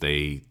 Because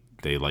they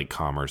like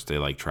commerce, they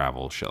like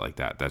travel, shit like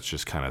that. That's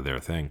just kind of their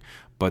thing.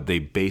 But they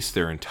base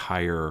their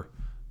entire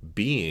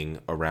being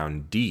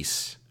around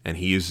Dis, and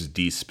he uses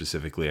Dis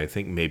specifically. I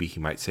think maybe he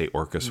might say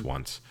Orcus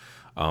once,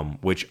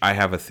 which I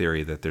have a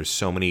theory that there's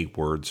so many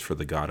words for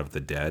the god of the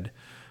dead.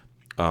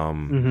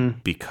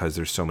 Because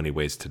there's so many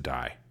ways to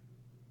die.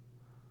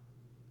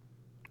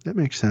 That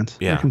makes sense.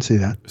 Yeah. I can see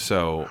that.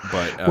 So,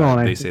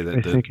 but they say that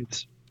I think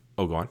it's.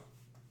 Oh, go on.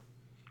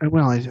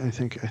 Well, I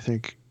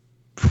think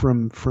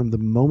from the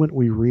moment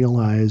we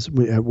realize,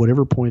 at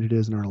whatever point it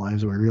is in our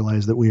lives, we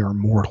realize that we are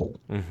mortal.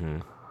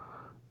 Mm-hmm.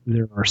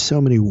 There are so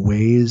many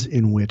ways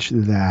in which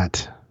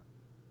that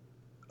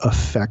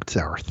affects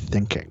our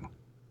thinking.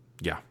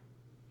 Yeah.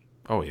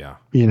 Oh yeah.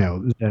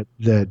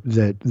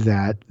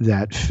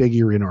 That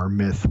figure in our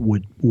myth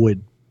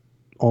would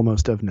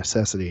almost of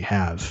necessity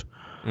have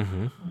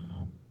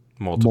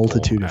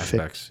multitude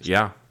aspects. Of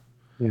yeah.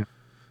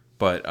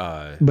 But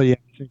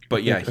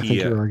yeah.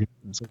 He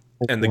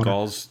and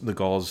the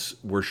Gauls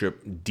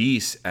worship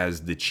Dis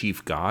as the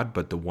chief god,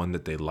 but the one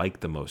that they like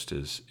the most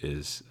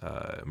is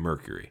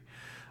Mercury.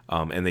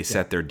 And they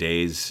set their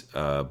days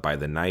by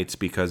the nights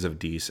because of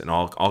Dis and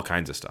all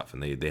kinds of stuff.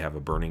 And they have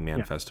a Burning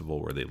Man festival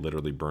where they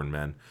literally burn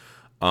men.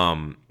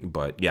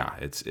 But yeah,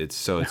 it's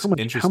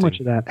interesting. How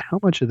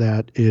much of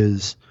that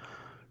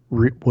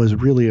was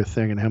really a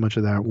thing, and how much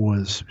of that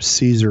was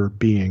Caesar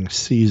being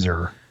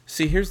Caesar?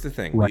 See, here's the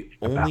thing: we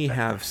only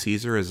have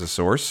Caesar as a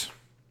source.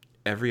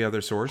 Every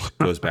other source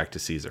goes back to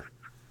Caesar.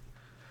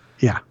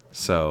 Yeah.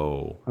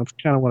 So that's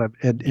kind of what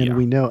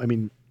we know. I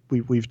mean,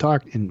 we've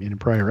talked in a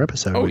prior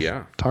episode.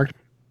 Talked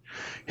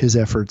his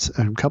efforts.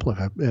 A couple of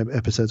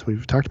episodes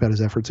we've talked about his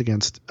efforts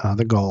against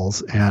the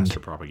Gauls and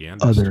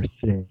other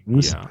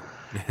things.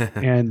 Yeah.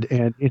 and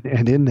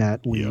in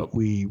that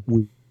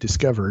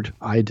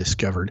I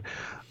discovered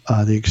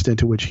the extent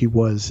to which he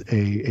was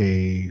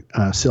a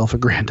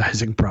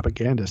self-aggrandizing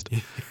propagandist.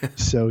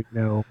 So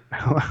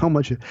how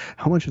much of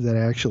that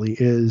actually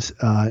is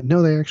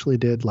no, they actually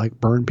did like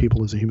burn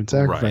people as a human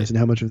sacrifice, and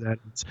how much of that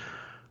is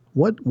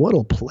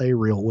what'll play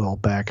real well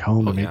back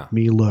home to make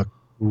me look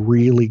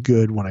really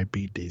good when I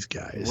beat these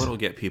guys. What'll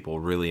get people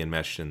really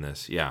enmeshed in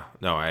this? Yeah,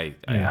 no, I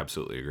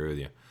absolutely agree with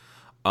you.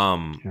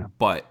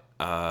 But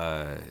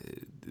I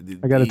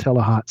got to tell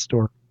a hot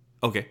story.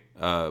 Okay,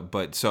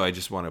 but so I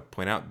just want to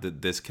point out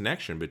that this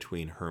connection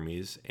between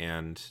Hermes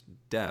and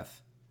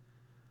death.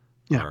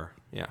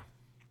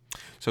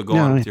 So go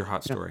on with your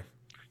hot story.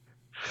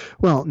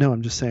 Well, no,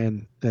 I'm just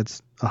saying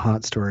that's a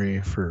hot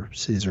story for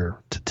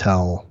Caesar to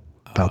tell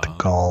about the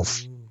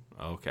Gauls.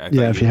 Okay.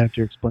 If you have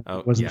to explain,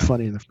 it wasn't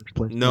funny in the first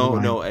place.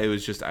 No, it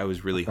was just I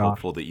was really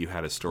hopeful that you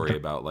had a story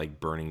about like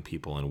burning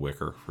people in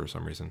wicker for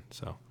some reason.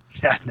 So.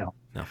 Yeah, no.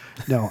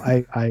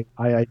 I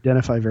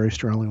identify very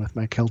strongly with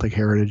my Celtic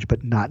heritage,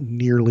 but not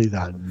nearly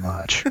that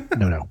much.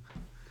 No.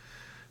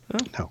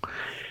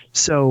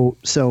 So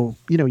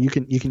you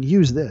can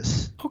use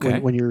this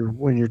when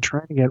you're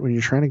trying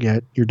to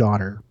get your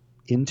daughter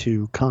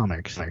into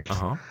comics.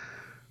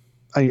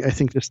 I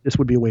think this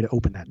would be a way to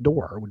open that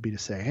door. Would be to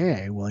say,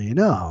 hey, well,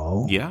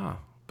 yeah,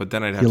 but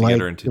then I'd have to get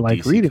her into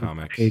DC reading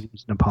comics.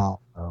 Hades and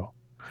Apollo.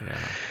 Yeah.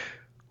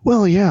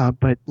 Well, yeah,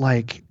 but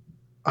like,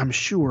 I'm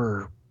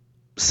sure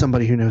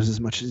somebody who knows as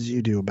much as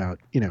you do about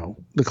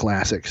the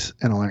classics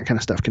and all that kind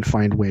of stuff can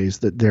find ways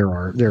that there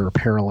are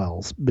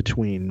parallels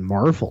between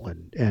Marvel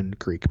and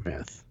Greek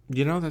myth.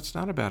 That's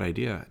not a bad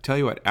idea. Tell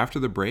you what, after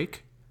the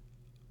break,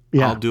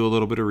 I'll do a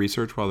little bit of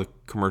research while the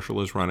commercial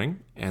is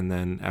running, and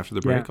then after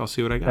the break, I'll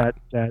see what I got.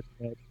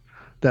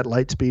 That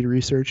light speed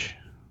research.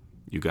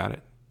 You got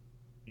it.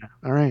 Yeah.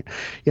 All right.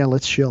 Yeah,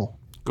 let's chill.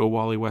 Go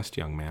Wally West,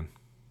 young man.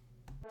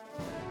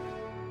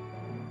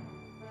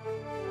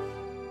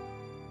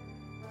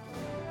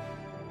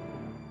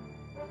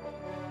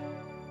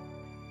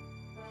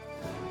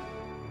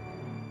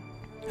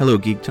 Hello,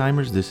 Geek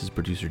Timers. This is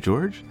producer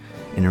George,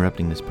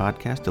 interrupting this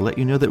podcast to let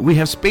you know that we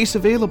have space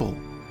available.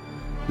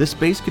 This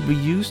space could be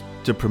used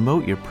to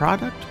promote your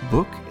product,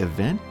 book,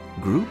 event,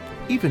 group,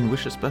 even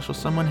wish a special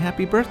someone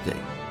happy birthday.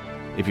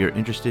 If you're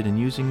interested in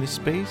using this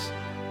space,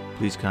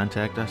 please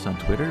contact us on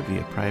Twitter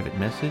via private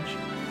message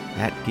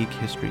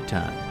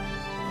 @GeekHistoryTime.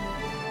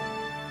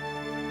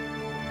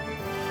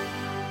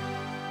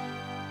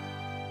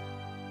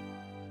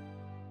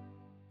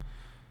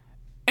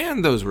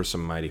 And those were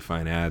some mighty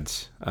fine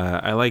ads.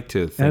 I like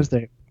to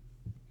think,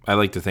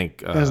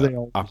 As they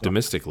always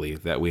optimistically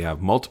that we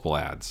have multiple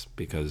ads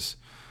because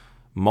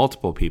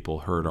multiple people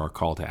heard our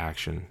call to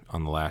action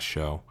on the last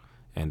show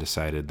and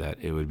decided that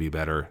it would be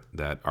better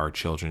that our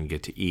children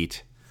get to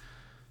eat.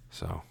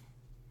 So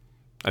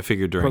I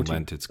figured during protein.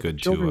 Lent it's good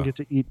Children to get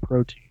to eat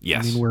protein.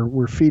 Yes. I mean,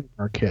 we're feeding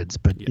our kids,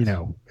 but Yes.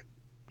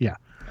 yeah.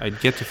 I'd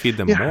get to feed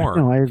them Yeah, more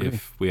no, I agree.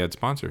 if we had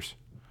sponsors.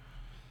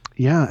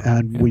 Yeah,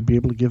 and we'd be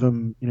able to give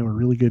them, a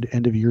really good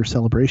end of year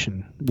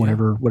celebration,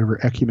 whatever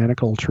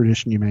ecumenical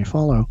tradition you may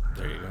follow.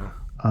 There you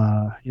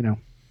go.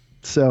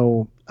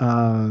 So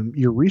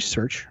your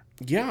research.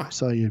 Yeah. I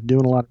saw you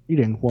doing a lot of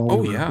reading while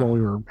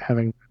we were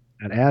having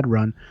an ad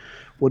run.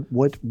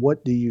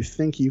 What do you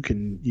think you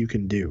can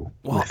do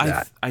with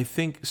that? I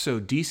think so.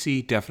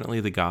 DC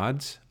definitely the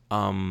gods.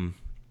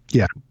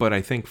 Yeah, but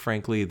I think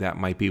frankly that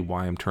might be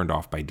why I'm turned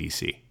off by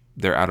DC.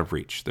 They're out of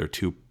reach. They're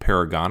too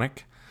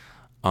paragonic.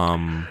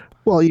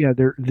 Well, yeah,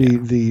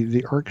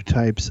 the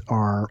archetypes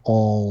are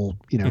all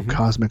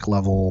cosmic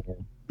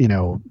level.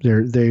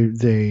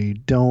 They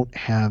don't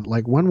have,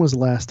 like, when was the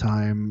last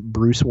time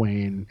Bruce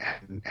Wayne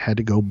had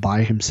to go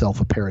buy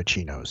himself a pair of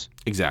chinos?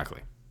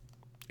 Exactly.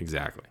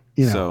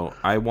 So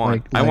I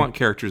want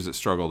characters that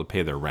struggle to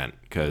pay their rent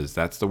because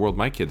that's the world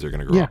my kids are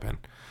going to grow up in.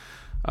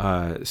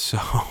 So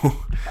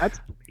that's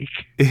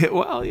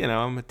well,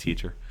 I'm a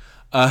teacher.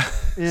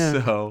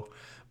 So.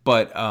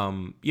 But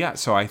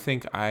so I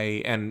think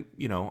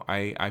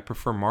I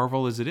prefer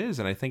Marvel as it is,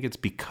 and I think it's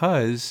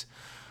because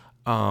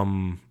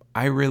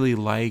I really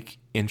like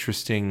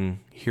interesting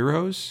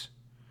heroes,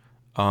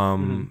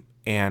 and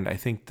I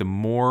think the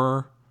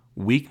more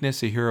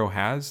weakness a hero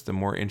has, the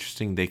more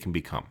interesting they can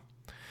become.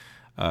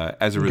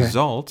 As a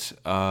result,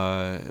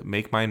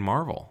 make mine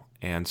Marvel,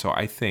 and so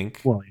I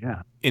think. Well,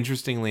 yeah.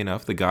 Interestingly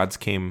enough, the gods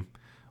came.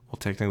 Well,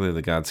 technically,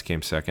 the gods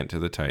came second to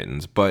the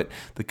Titans, but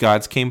the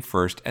gods came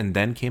first, and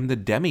then came the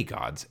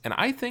demigods. And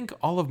I think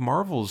all of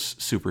Marvel's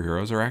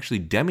superheroes are actually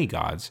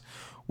demigods,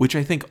 which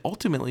I think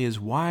ultimately is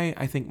why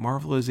I think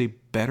Marvel is a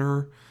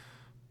better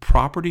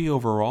property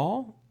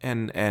overall.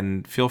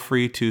 And feel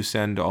free to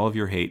send all of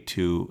your hate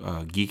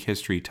to Geek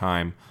History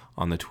Time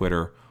on the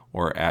Twitter,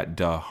 or at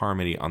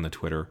Harmony on the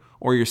Twitter,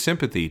 or your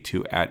sympathy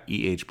to at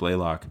EH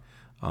Blaylock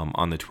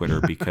on the Twitter,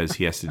 because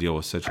he has to deal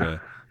with such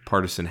a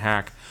partisan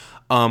hack.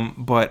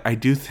 But I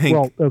do think.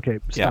 Well, okay,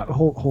 stop. Yeah.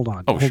 Hold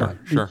on. Oh, hold sure, on.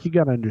 sure. You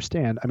got to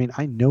understand. I mean,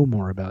 I know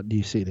more about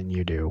DC than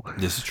you do.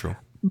 This is true.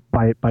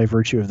 By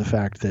virtue of the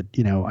fact that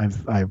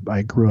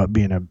I grew up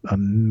being a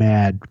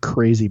mad,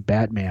 crazy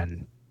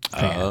Batman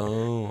fan.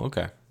 Oh,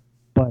 okay.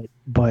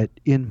 But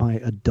in my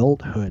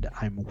adulthood,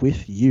 I'm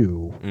with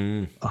you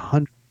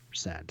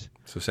 100%.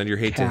 So send your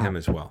hate to him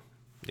as well.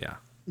 Yeah.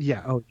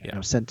 Yeah. Oh, Yeah.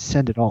 No,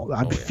 send it all.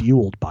 I'm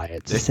fueled by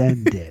it.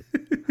 Send it.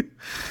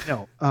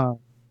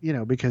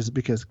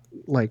 Because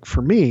like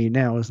for me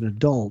now as an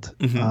adult,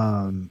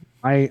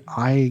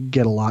 I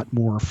get a lot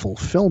more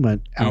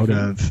fulfillment out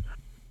of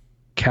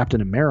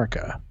Captain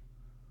America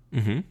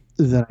than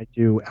I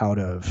do out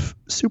of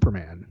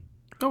Superman.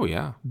 Oh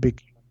yeah.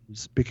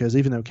 Because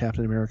even though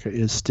Captain America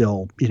is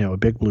still, a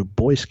big blue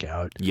Boy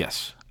Scout,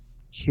 yes,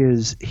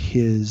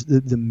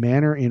 the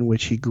manner in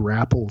which he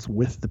grapples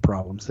with the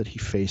problems that he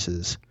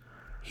faces,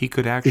 he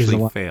could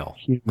actually fail.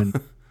 Human.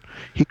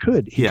 He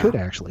could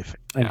actually fail,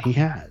 and he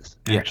has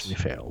actually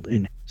failed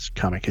in his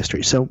comic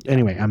history. So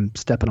anyway, I'm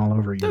stepping all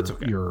over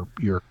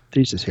your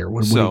thesis here.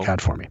 What do you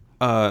got for me?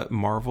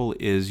 Marvel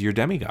is your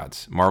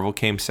demigods. Marvel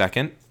came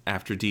second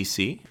after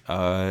DC,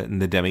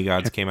 and the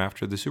demigods came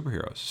after the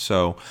superheroes.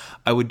 So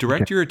I would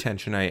direct your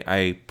attention.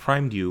 I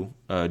primed you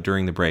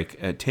during the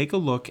break. Take a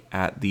look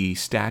at the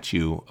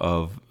statue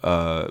of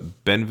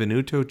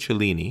Benvenuto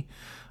Cellini.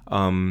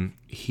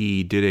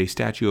 He did a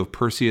statue of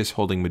Perseus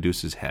holding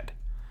Medusa's head.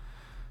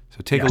 So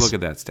take a look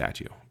at that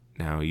statue.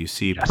 Now you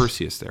see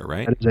Perseus there,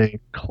 right? That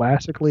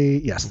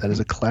is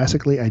a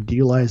classically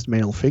idealized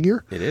male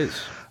figure. It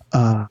is.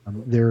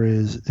 There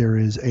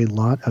is a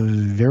lot of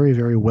very,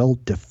 very well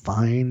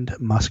defined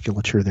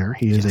musculature there.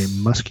 He is a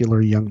muscular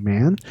young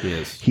man. He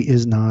is. He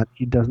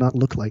does not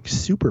look like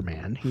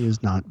Superman. He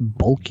is not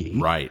bulky.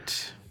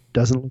 Right.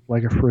 Doesn't look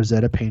like a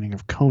Frazetta painting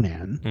of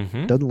Conan.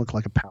 Doesn't look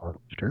like a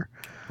powerlifter.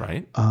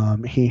 Right.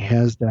 He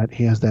has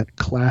that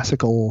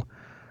classical,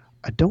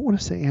 I don't want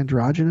to say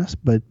androgynous,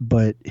 but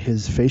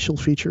his facial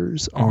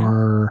features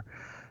are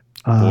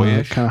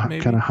boyish, kind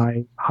of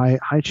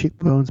high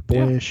cheekbones,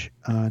 boyish.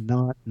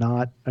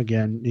 Not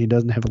again. He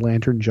doesn't have a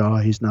lantern jaw.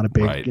 He's not a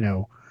big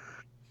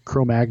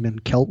Cro-Magnon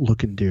Celt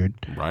looking dude.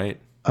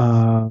 Right.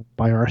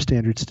 By our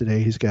standards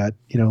today, he's got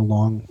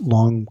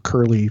long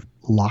curly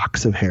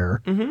locks of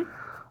hair.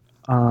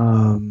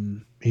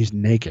 He's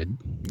naked.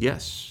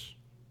 Yes.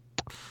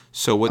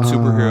 So what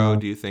superhero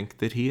do you think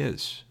that he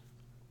is,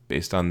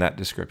 based on that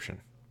description?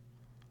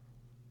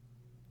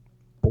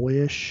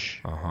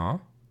 Boyish.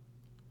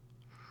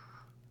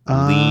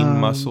 Lean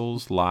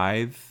muscles,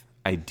 lithe,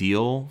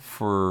 ideal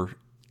for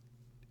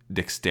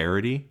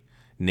dexterity,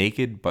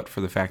 naked, but for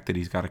the fact that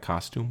he's got a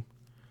costume.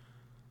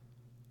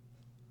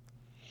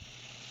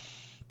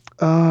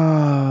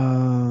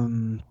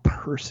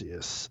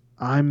 Perseus.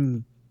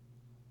 The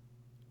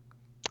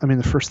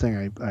first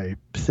thing I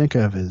think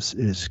of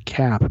is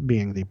Cap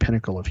being the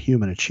pinnacle of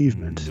human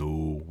achievement.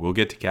 No, we'll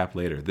get to Cap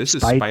later. This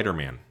is Spidey.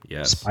 Spider-Man.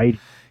 Yes. Spidey.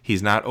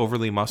 He's not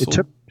overly muscled. It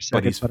took a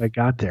second, but I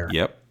got there.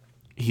 Yep.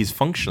 He's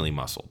functionally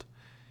muscled.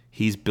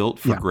 He's built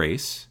for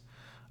grace.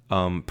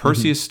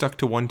 Perseus stuck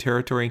to one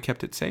territory and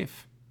kept it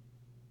safe.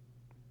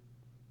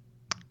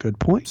 Good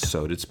point.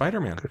 So did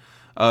Spider-Man.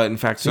 In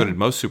fact, so did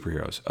most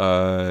superheroes.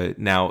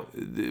 Now,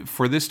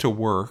 for this to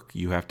work,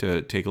 you have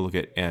to take a look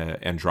at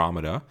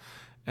Andromeda.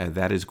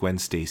 That is Gwen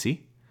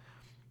Stacy.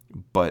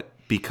 But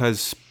because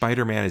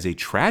Spider-Man is a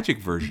tragic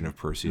version of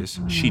Perseus,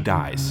 she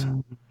dies.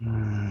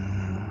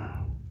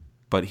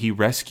 But he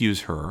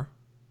rescues her.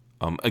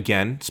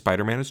 Again,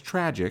 Spider-Man is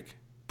tragic.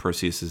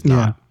 Perseus is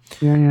not.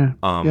 Yeah.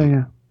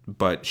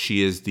 But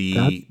she is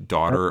the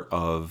daughter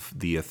of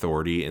the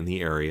authority in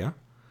the area.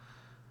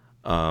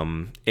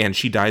 And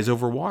she dies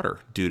over water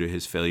due to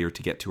his failure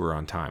to get to her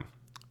on time.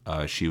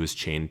 She was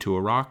chained to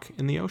a rock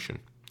in the ocean.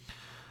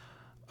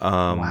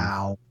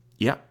 Wow.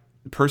 Yeah.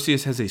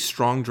 Perseus has a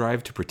strong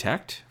drive to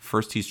protect.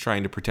 First, he's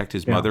trying to protect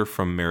his mother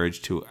from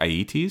marriage to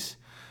Aeetes,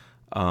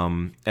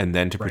 and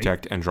then to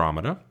protect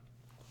Andromeda.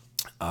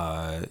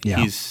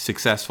 He's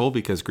successful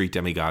because Greek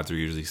demigods are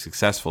usually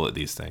successful at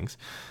these things.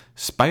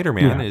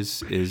 Spider-Man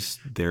is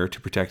there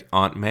to protect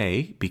Aunt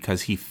May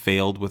because he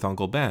failed with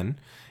Uncle Ben,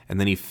 and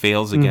then he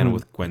fails again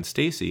with Gwen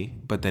Stacy,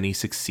 but then he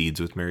succeeds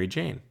with Mary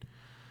Jane.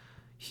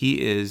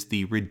 He is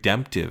the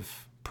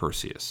redemptive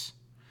Perseus.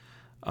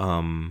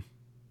 The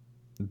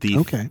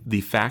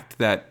fact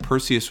that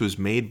Perseus was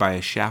made by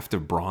a shaft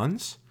of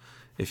bronze,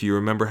 if you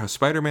remember how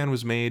Spider-Man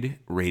was made,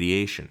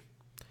 radiation.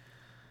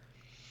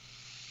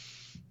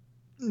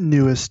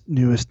 Newest,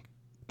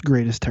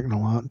 greatest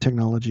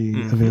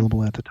technology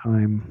available at the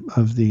time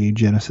of the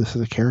genesis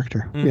of the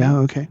character. Yeah,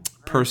 okay.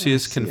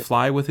 Perseus can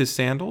fly with his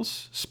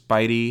sandals.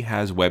 Spidey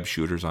has web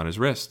shooters on his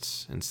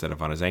wrists instead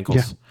of on his ankles.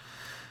 Yeah.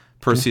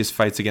 Perseus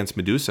fights against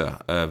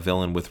Medusa, a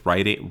villain with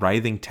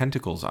writhing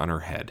tentacles on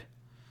her head.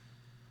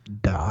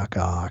 Doc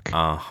Ock.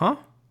 Uh-huh.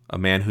 A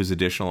man whose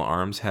additional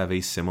arms have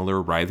a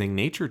similar writhing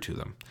nature to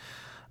them.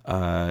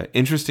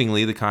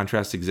 Interestingly, the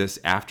contrast exists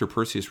after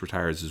Perseus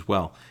retires as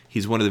well.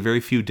 He's one of the very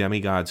few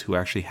demigods who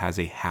actually has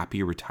a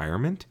happy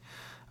retirement.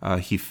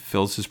 He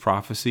fulfills his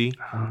prophecy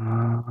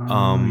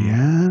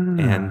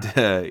and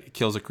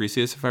kills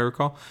Acrisius, if I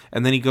recall.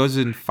 And then he goes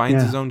and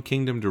finds his own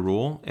kingdom to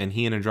rule, and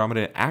he and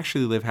Andromeda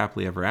actually live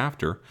happily ever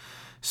after.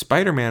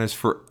 Spider-Man is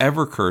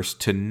forever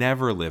cursed to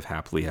never live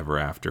happily ever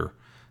after,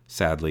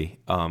 sadly.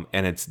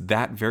 And it's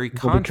that very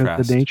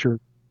contrast. The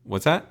nature.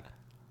 What's that?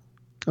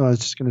 Oh, I was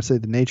just going to say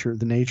the nature of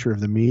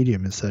the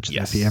medium is such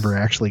that if he ever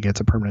actually gets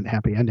a permanent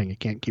happy ending, you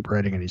can't keep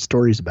writing any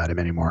stories about him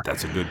anymore.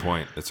 That's a good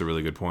point. That's a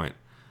really good point.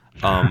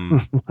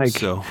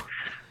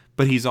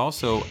 But he's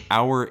also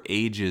our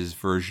age's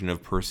version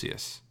of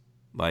Perseus.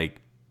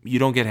 Like, you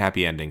don't get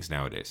happy endings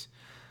nowadays.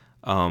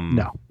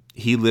 No.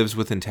 He lives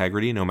with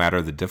integrity no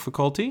matter the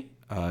difficulty.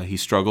 He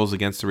struggles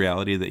against the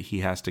reality that he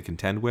has to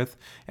contend with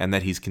and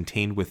that he's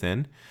contained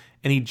within.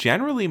 And he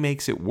generally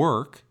makes it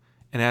work.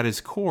 And at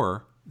his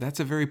core, that's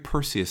a very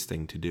Perseus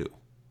thing to do.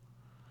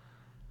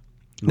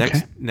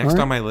 Next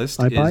on my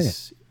list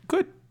is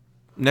good.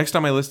 Next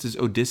on my list is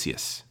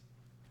Odysseus.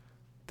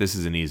 This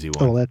is an easy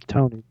one. Oh, that's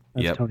Tony.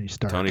 That's Tony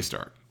Stark. Tony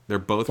Stark. They're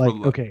both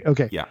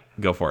okay. Yeah,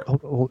 go for it.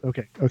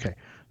 Okay.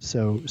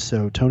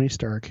 So Tony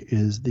Stark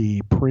is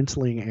the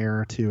princeling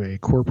heir to a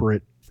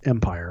corporate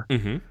empire.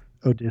 Mm-hmm.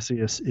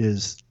 Odysseus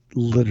is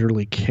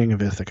literally king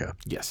of Ithaca.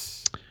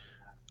 Yes.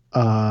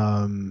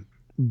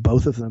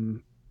 Both of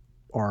them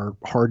are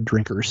hard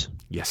drinkers.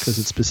 Yes. Because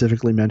it's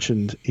specifically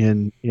mentioned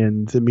in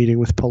the meeting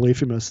with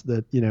Polyphemus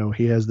that,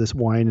 he has this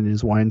wine in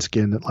his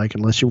wineskin that, like,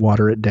 unless you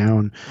water it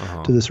down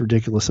to this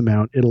ridiculous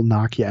amount, it'll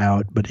knock you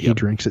out. But he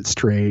drinks it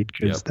straight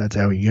because that's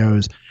how he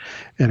goes.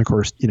 And of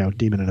course,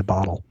 demon in a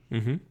bottle.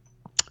 Mm-hmm.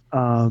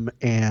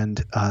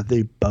 And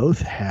they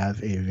both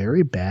have a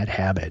very bad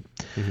habit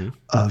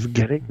of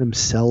getting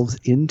themselves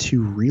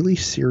into really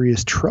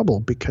serious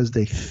trouble because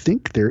they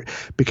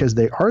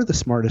are the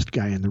smartest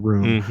guy in the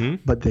room,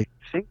 but they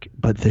think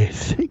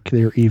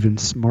they're even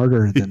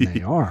smarter than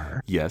they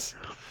are. Yes.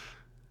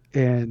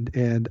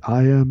 And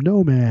I am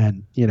no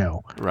man,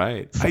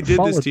 Right. I did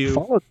this to you.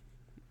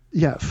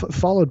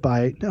 Followed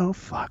by, no,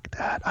 fuck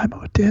that. I'm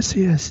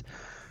Odysseus,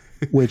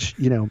 which,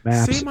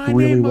 maps Say my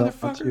really name, well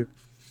motherfucker.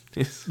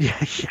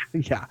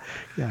 Yeah.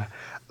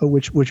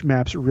 Which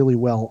maps really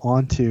well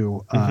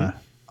onto I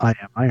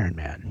am Iron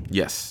Man.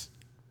 Yes.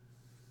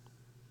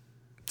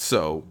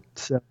 So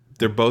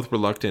they're both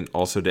reluctant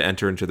also to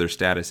enter into their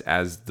status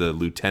as the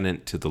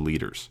lieutenant to the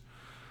leaders.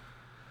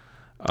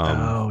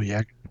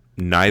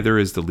 Neither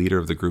is the leader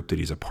of the group that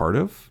he's a part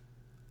of,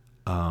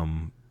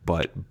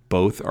 but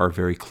both are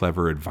very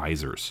clever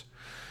advisors.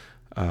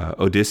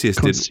 Odysseus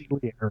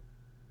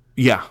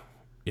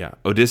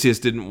Odysseus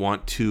didn't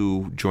want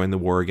to join the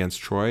war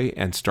against Troy,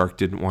 and Stark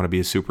didn't want to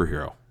be a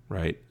superhero,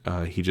 right?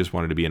 He just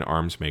wanted to be an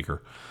arms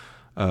maker.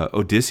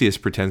 Odysseus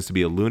pretends to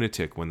be a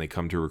lunatic when they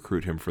come to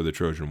recruit him for the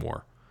Trojan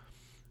War.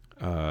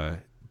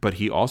 But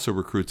he also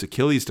recruits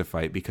Achilles to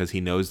fight because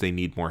he knows they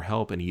need more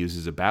help, and he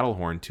uses a battle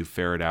horn to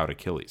ferret out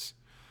Achilles.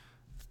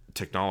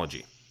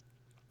 Technology.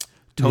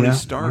 Tony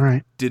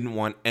Stark didn't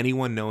want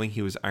anyone knowing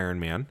he was Iron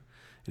Man,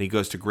 and he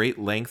goes to great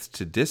lengths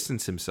to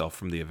distance himself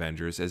from the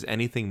Avengers as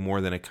anything more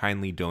than a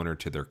kindly donor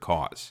to their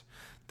cause.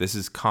 This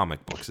is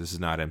comic books. This is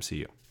not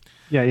MCU.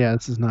 Yeah.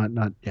 This is not.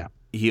 Yeah.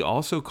 He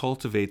also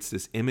cultivates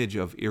this image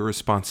of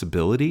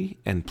irresponsibility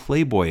and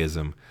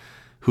playboyism,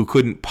 who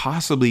couldn't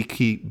possibly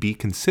be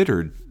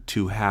considered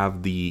to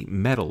have the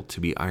metal to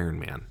be Iron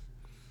Man.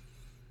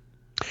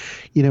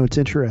 It's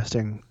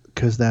interesting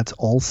because that's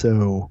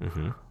also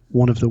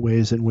one of the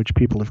ways in which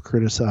people have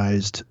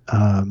criticized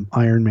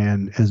Iron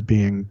Man as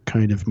being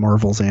kind of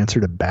Marvel's answer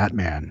to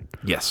Batman.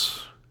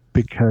 Yes.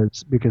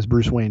 Because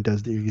Bruce Wayne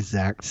does the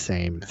exact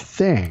same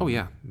thing. Oh,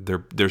 yeah. Their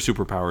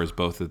superpower is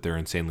both that they're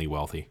insanely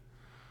wealthy.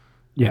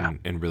 Yeah.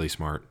 And really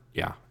smart.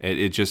 Yeah.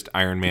 It just,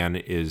 Iron Man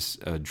is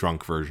a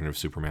drunk version of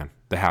Superman.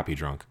 The happy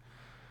drunk.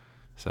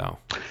 So.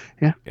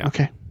 Yeah.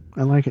 Okay.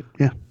 I like it.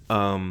 Yeah.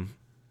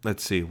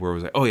 Let's see. Where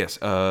was I? Oh, yes.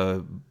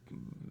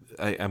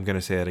 I'm going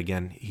to say that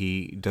again.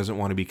 He doesn't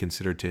want to be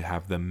considered to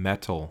have the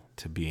metal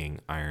to being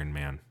Iron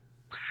Man.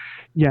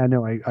 Yeah,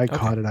 no, I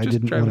caught it. I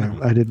didn't want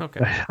to. I didn't.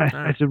 Okay.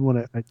 I didn't want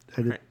to.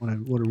 I didn't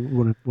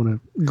want to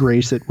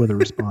grace it with a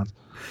response.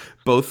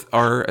 Both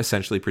are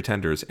essentially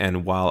pretenders,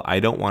 and while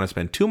I don't want to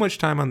spend too much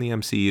time on the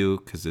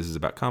MCU because this is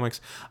about comics,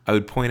 I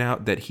would point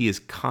out that he is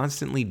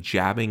constantly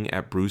jabbing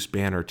at Bruce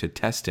Banner to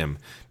test him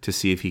to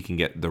see if he can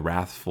get the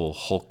wrathful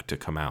Hulk to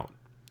come out.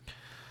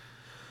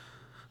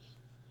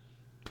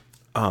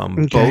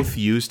 Both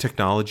use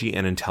technology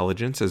and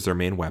intelligence as their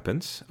main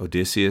weapons.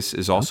 Odysseus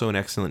is also an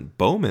excellent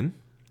bowman.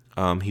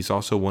 He's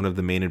also one of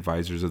the main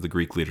advisors of the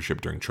Greek leadership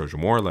during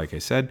Trojan War, like I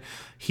said.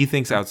 He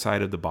thinks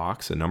outside of the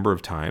box a number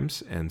of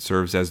times and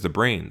serves as the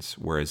brains,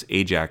 whereas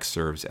Ajax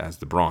serves as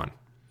the brawn.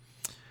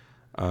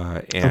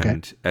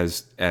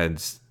 As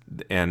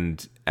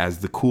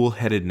the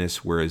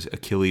cool-headedness, whereas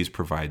Achilles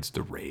provides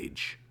the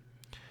rage.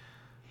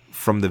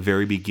 From the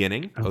very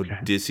beginning,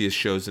 Odysseus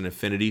shows an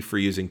affinity for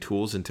using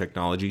tools and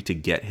technology to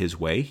get his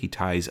way. He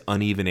ties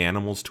uneven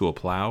animals to a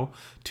plow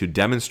to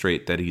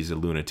demonstrate that he's a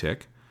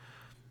lunatic,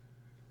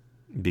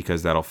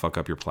 because that'll fuck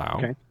up your plow.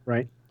 Okay,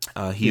 right.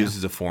 He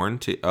uses a horn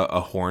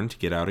to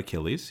get out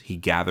Achilles. He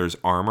gathers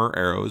armor,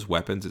 arrows,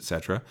 weapons,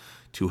 etc.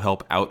 to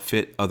help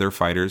outfit other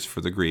fighters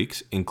for the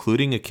Greeks,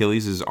 including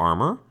Achilles'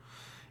 armor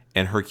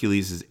and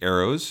Hercules'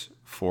 arrows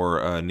for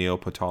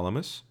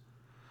Neoptolemus.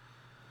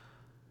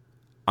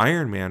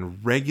 Iron Man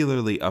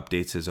regularly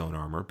updates his own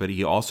armor, but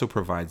he also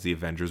provides the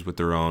Avengers with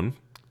their own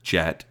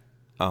jet,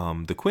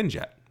 the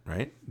Quinjet.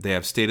 Right? They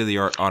have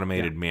state-of-the-art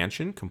automated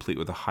mansion, complete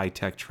with a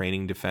high-tech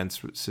training defense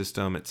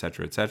system,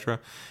 etc.,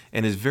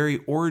 and his very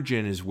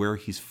origin is where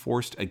he's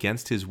forced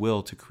against his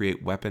will to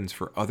create weapons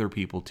for other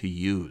people to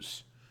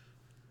use.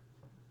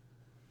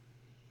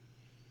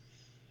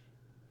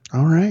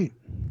 All right.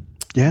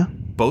 Yeah.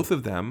 Both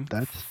of them,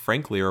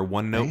 frankly, are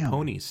one-note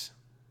ponies.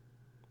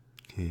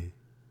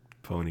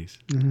 Ponies.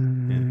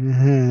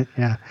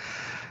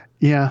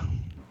 Yeah.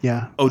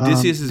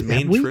 Odysseus'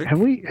 main trick.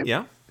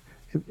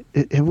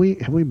 Have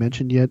we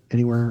mentioned yet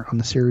anywhere on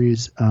the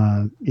series,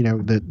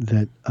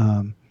 that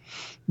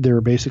there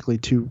are basically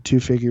two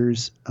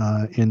figures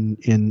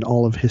in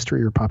all of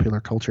history or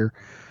popular culture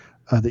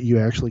that you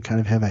actually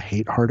kind of have a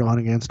hate heart on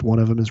against. One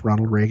of them is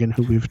Ronald Reagan,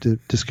 who we've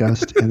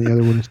discussed, and the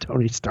other one is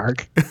Tony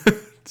Stark.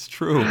 It's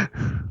true.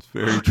 It's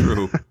very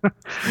true.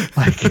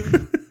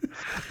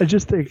 I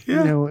just think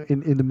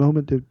in the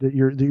moment that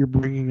you're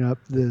bringing up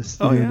this,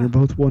 they're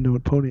both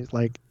one-note ponies.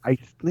 Like, I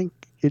think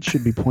it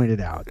should be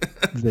pointed out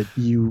that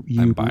you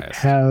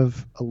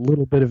have a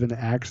little bit of an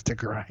axe to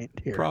grind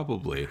here.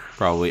 Probably,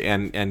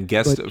 and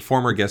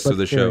former guest of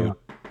the show,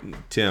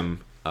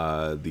 Tim,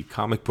 the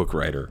comic book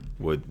writer,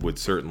 would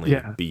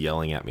certainly be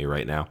yelling at me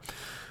right now.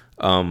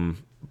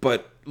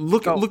 But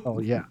look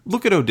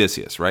at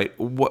Odysseus, right?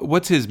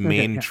 What's his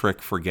main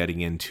trick for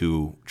getting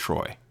into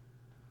Troy?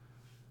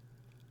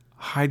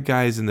 Hide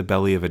guys in the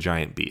belly of a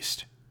giant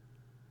beast,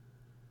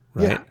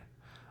 right? Yeah.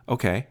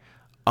 Okay.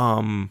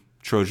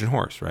 Trojan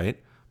horse, right?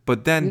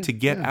 But then to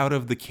get out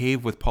of the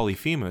cave with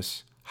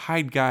Polyphemus,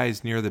 hide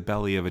guys near the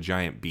belly of a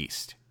giant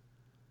beast.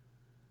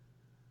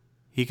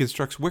 He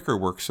constructs wicker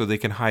work so they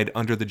can hide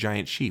under the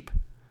giant sheep.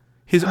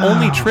 His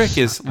only trick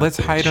is, let's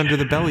hide under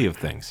the belly of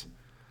things.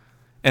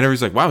 And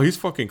everybody's like, wow, he's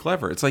fucking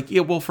clever. It's like,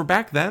 yeah, well, for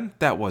back then,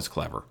 that was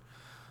clever.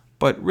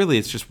 But really,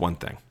 it's just one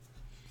thing.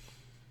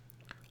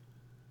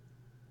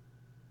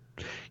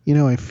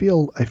 I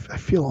feel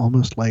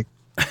almost like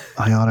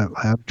I ought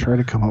to try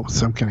to come up with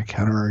some kind of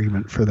counter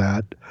argument for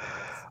that,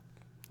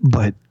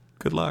 but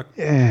good luck.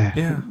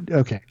 Yeah.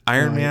 Okay.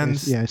 Iron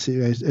Man's. I see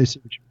what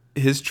you.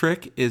 His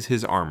trick is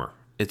his armor.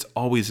 It's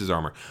always his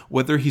armor.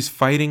 Whether he's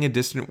fighting a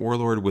distant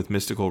warlord with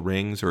mystical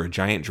rings or a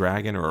giant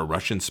dragon or a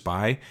Russian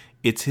spy,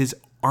 it's his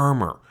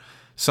armor.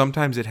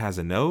 Sometimes it has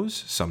a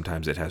nose.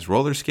 Sometimes it has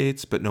roller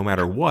skates. But no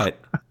matter what,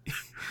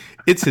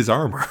 it's his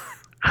armor.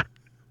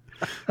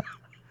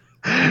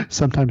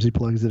 Sometimes he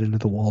plugs it into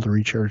the wall to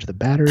recharge the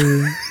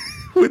battery.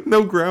 With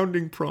no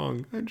grounding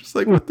prong. I'm just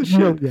like, what the shit?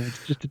 No, yeah,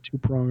 it's just a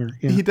 2-pronger.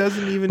 Yeah. He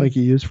doesn't even... Like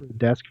he used for a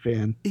desk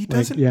fan. He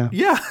doesn't... Like,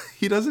 yeah,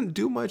 he doesn't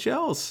do much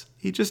else.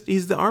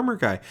 He's the armor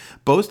guy.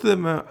 Both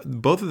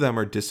of them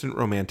are distant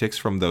romantics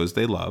from those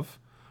they love.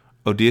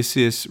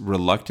 Odysseus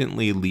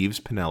reluctantly leaves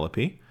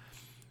Penelope.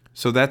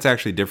 So that's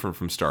actually different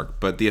from Stark.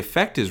 But the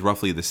effect is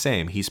roughly the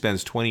same. He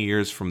spends 20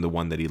 years from the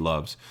one that he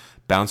loves,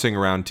 bouncing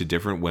around to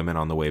different women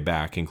on the way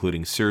back,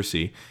 including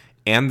Circe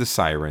and the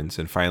Sirens,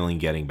 and finally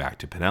getting back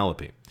to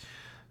Penelope.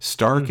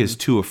 Stark is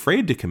too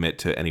afraid to commit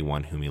to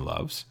anyone whom he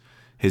loves.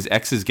 His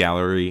ex's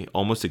gallery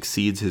almost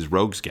exceeds his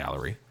rogues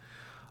gallery.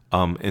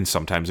 And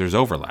sometimes there's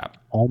overlap.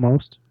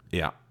 Almost?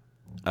 Yeah.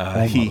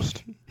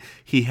 Almost.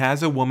 He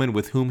has a woman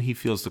with whom he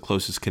feels the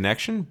closest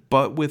connection,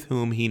 but with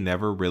whom he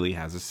never really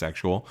has a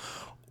sexual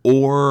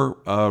or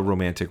a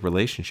romantic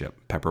relationship.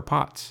 Pepper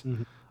Potts.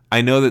 Mm-hmm.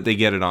 I know that they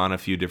get it on a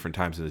few different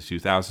times in the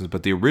 2000s,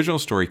 but the original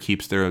story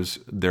keeps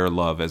their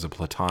love as a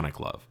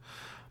platonic love.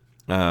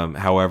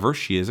 However,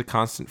 she is a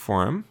constant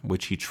for him,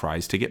 which he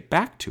tries to get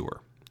back to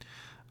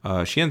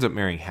her. She ends up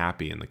marrying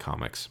Happy in the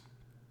comics.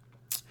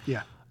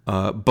 Yeah.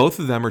 Both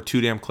of them are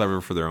too damn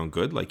clever for their own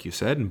good, like you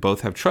said, and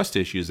both have trust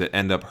issues that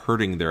end up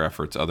hurting their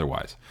efforts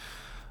otherwise.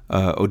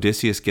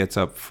 Odysseus gets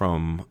help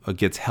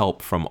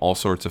from all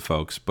sorts of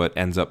folks, but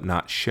ends up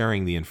not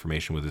sharing the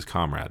information with his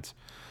comrades.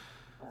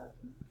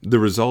 The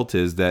result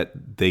is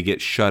that they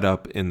get shut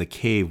up in the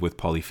cave with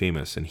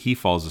Polyphemus, and he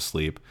falls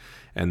asleep.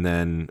 And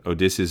then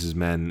Odysseus'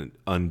 men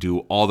undo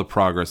all the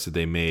progress that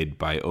they made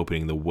by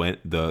opening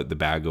the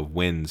bag of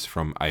winds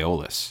from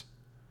Aeolus.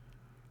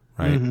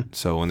 Right? Mm-hmm.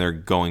 So when they're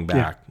going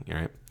back,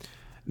 right?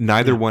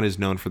 Neither one is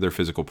known for their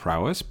physical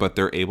prowess, but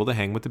they're able to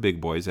hang with the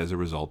big boys as a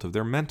result of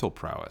their mental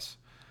prowess.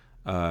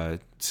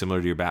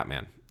 Similar to your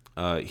Batman.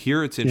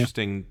 Here it's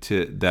interesting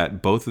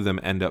that both of them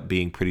end up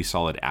being pretty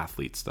solid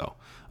athletes, though.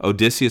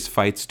 Odysseus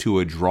fights to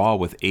a draw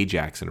with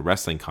Ajax in a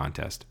wrestling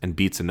contest and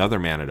beats another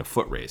man at a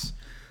foot race.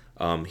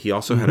 He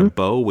also had a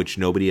bow, which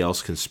nobody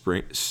else can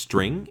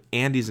string,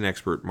 and he's an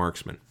expert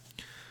marksman.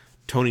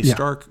 Tony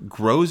Stark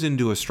grows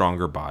into a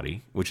stronger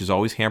body, which is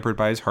always hampered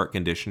by his heart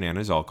condition and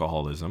his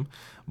alcoholism,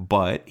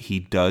 but he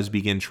does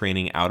begin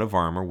training out of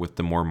armor with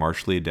the more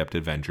martially adept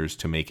Avengers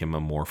to make him a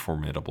more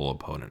formidable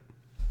opponent.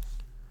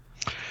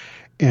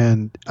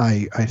 And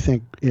I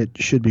think it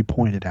should be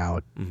pointed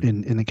out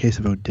in the case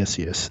of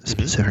Odysseus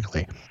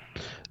specifically,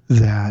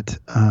 that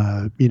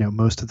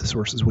most of the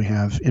sources we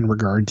have in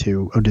regard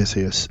to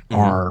Odysseus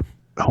are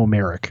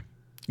Homeric.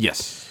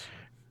 Yes.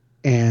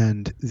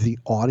 And the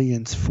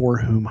audience for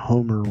whom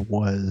Homer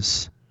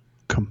was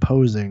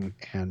composing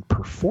and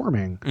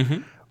performing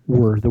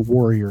were the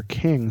warrior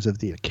kings of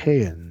the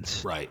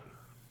Achaeans. Right.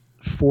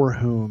 For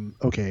whom,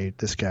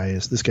 this guy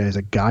is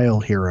a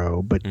guile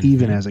hero, but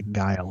even as a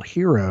guile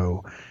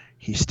hero,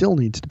 he still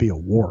needs to be a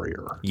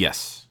warrior.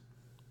 Yes.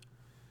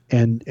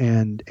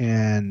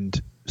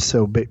 And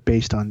so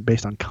based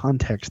on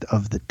context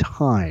of the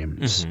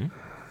times,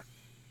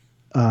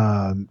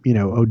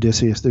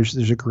 Odysseus.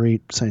 There's a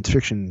great science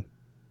fiction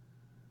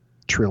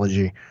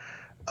trilogy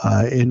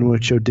in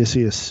which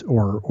Odysseus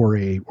or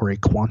a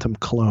quantum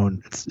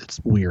clone. It's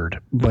weird,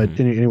 but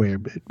anyway,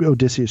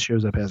 Odysseus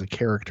shows up as a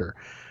character.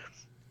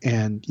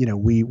 And,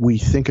 we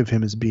think of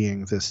him as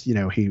being this,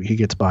 he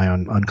gets by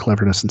on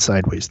cleverness and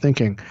sideways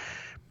thinking,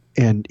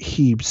 and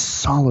he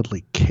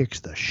solidly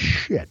kicks the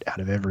shit out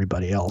of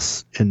everybody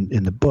else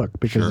in the book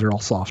because they're all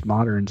soft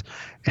moderns,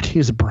 and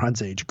he's a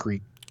Bronze Age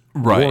Greek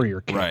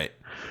warrior king. Right.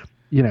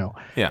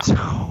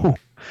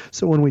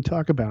 So when we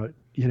talk about,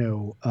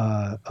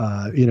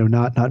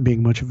 not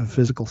being much of a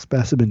physical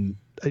specimen,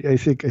 I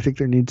think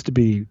there needs to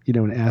be,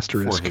 an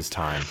asterisk for his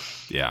time.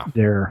 Yeah.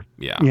 There.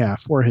 Yeah. Yeah.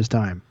 For his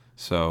time.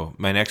 So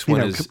my next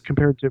one is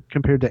compared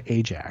to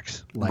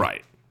Ajax.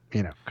 Right.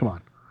 Come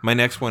on. My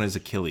next one is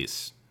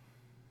Achilles.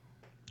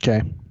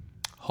 Okay.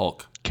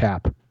 Hulk.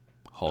 Cap.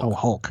 Hulk. Oh,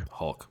 Hulk.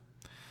 Hulk.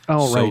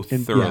 Oh, so right.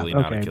 Thoroughly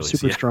not Achilles.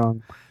 Super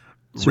strong.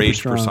 Rage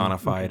strong.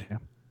 Personified.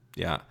 Okay,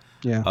 yeah.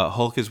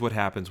 Hulk is what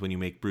happens when you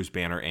make Bruce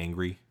Banner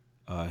angry.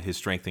 His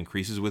strength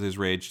increases with his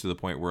rage to the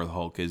point where the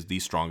Hulk is the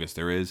strongest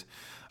there is.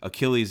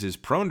 Achilles is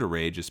prone to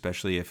rage,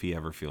 especially if he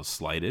ever feels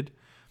slighted.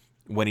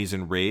 When he's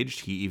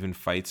enraged, he even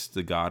fights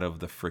the god of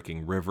the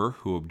fricking river,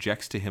 who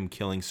objects to him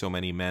killing so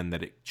many men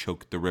that it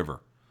choked the river.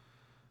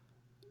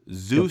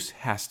 Zeus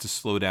has to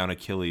slow down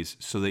Achilles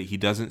so that he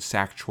doesn't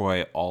sack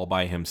Troy all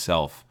by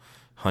himself,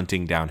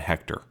 hunting down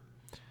Hector.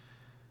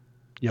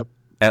 Yep.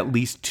 At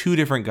least 2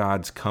 different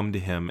gods come to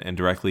him and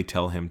directly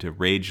tell him to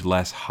rage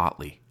less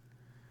hotly.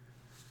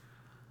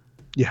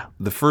 Yeah.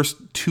 The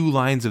first 2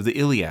 lines of the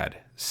Iliad: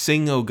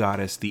 "Sing, O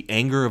goddess, the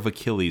anger of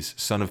Achilles,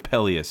 son of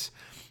Peleus,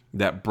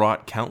 that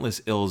brought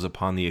countless ills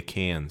upon the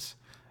Achaeans.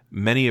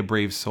 Many a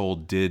brave soul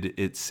did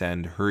it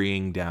send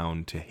hurrying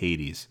down to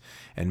Hades,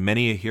 and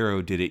many a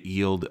hero did it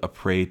yield a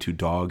prey to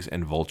dogs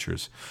and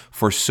vultures.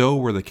 For so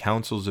were the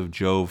counsels of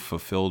Jove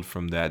fulfilled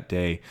from that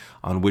day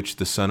on which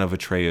the son of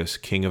Atreus,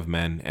 king of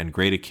men, and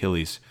great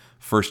Achilles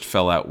first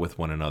fell out with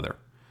one another."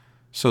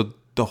 So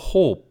the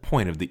whole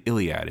point of the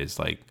Iliad is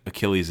like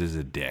Achilles is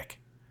a dick.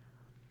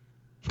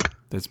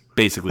 That's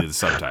basically the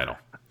subtitle.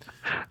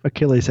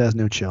 Achilles has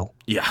no chill.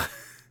 Yeah.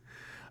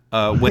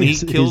 When he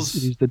kills...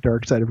 He's the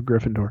dark side of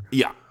Gryffindor.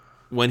 Yeah.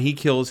 When he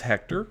kills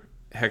Hector,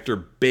 Hector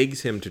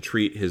begs him to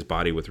treat his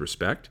body with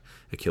respect.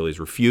 Achilles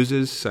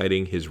refuses,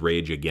 citing his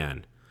rage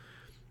again.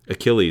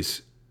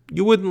 Achilles,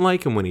 you wouldn't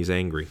like him when he's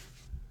angry.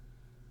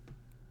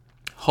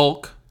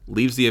 Hulk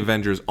leaves the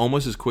Avengers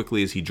almost as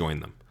quickly as he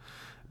joined them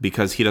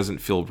because he doesn't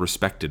feel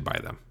respected by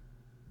them.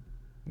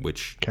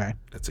 Which,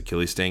 that's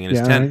Achilles staying in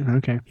his tent. Right,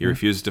 okay. He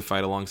refuses to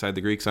fight alongside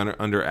the Greeks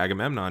under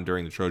Agamemnon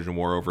during the Trojan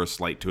War over a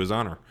slight to his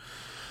honor.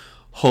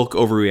 Hulk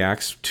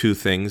overreacts to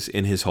things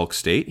in his Hulk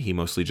state. He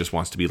mostly just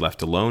wants to be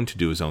left alone to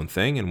do his own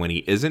thing, and when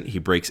he isn't, he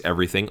breaks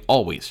everything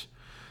always.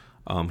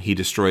 He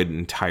destroyed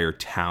entire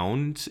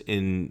towns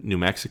in New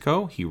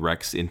Mexico. He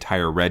wrecks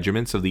entire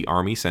regiments of the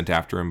army sent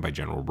after him by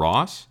General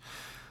Ross.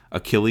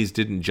 Achilles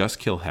didn't just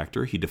kill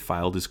Hector. He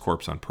defiled his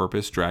corpse on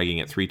purpose, dragging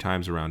it 3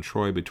 times around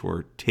Troy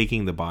before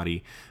taking the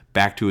body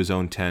back to his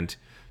own tent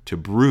to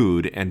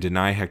brood and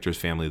deny Hector's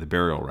family the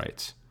burial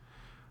rites.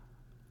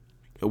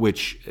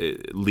 Which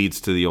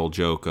leads to the old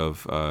joke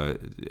of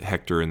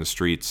Hector in the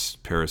streets,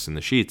 Paris in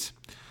the sheets.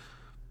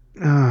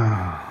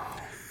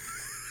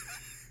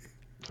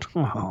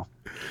 Oh.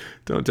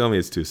 Don't tell me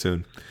it's too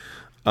soon.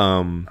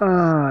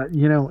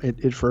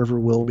 It forever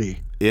will be.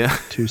 Yeah.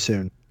 Too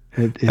soon.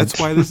 That's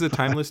why this is a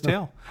timeless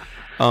tale.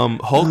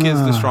 Hulk is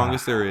the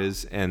strongest there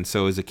is, and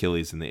so is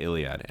Achilles in the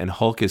Iliad. And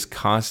Hulk is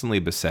constantly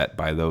beset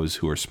by those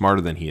who are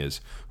smarter than he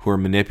is, who are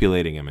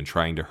manipulating him and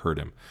trying to hurt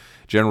him.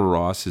 General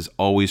Ross is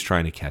always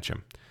trying to catch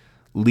him.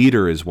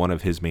 Leader is one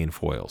of his main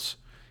foils.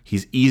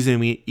 He's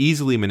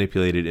easily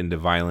manipulated into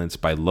violence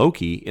by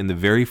Loki in the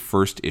very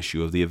first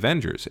issue of the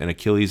Avengers, and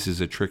Achilles is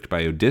tricked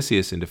by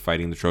Odysseus into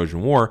fighting the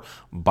Trojan War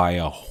by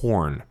a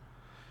horn.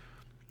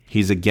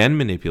 He's again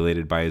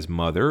manipulated by his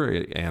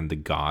mother and the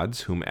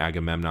gods, whom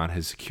Agamemnon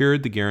has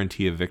secured the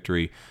guarantee of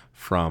victory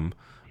from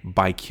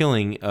by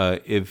killing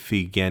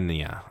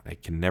Iphigenia. I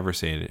can never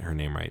say her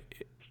name right.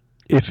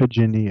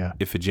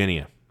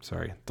 Iphigenia.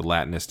 Sorry. The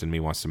Latinist in me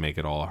wants to make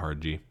it all a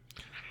hard G.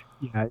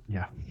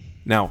 Yeah.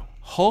 Now,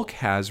 Hulk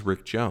has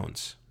Rick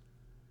Jones.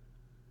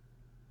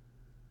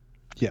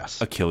 Yes.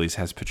 Achilles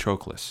has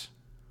Patroclus.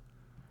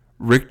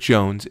 Rick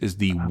Jones is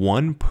the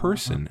one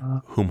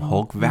person whom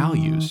Hulk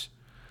values.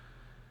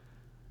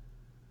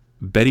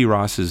 Betty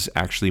Ross is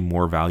actually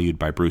more valued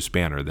by Bruce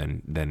Banner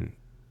than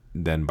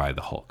by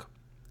the Hulk.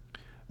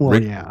 Well,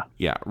 Rick, yeah.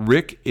 Yeah,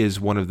 Rick is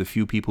one of the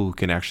few people who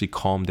can actually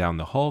calm down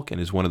the Hulk and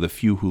is one of the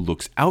few who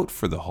looks out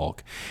for the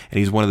Hulk. And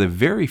he's one of the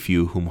very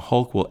few whom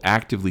Hulk will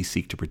actively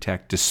seek to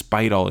protect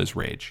despite all his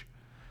rage.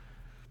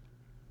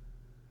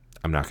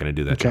 I'm not going to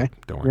do that joke.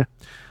 Don't worry. Yeah.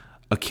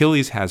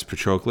 Achilles has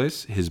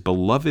Patroclus, his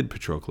beloved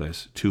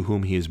Patroclus, to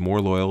whom he is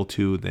more loyal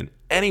to than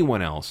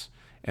anyone else.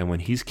 And when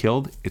he's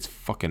killed, it's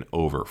fucking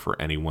over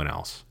for anyone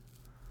else.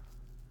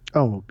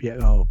 Oh,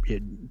 yeah.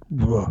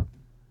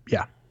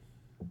 Yeah.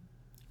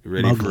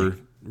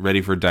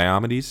 Ready for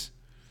Diomedes?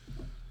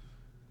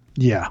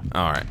 Yeah.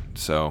 All right.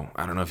 So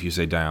I don't know if you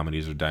say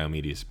Diomedes or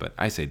Diomedes, but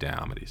I say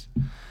Diomedes.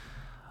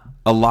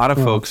 A lot of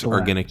folks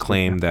are going to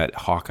claim that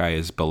Hawkeye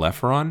is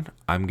Bellerophon.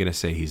 I'm going to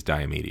say he's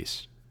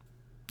Diomedes.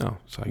 Oh,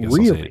 so I guess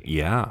I'll say it.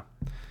 Yeah.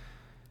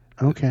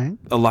 Okay.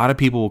 A lot of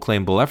people will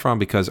claim Bellerophon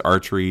because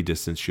archery,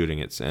 distance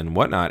shooting, and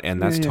whatnot,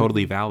 and that's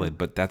totally valid.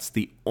 But that's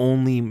the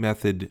only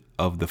method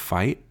of the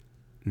fight,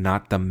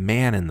 not the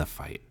man in the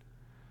fight.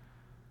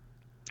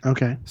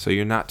 Okay. So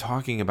you're not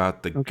talking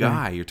about the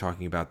guy, you're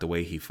talking about the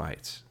way he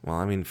fights. Well,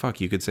 I mean,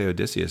 you could say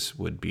Odysseus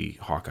would be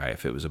Hawkeye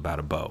if it was about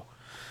a bow.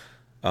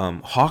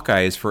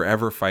 Hawkeye is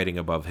forever fighting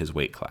above his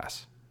weight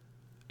class.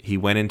 He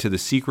went into the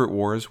Secret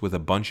Wars with a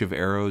bunch of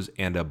arrows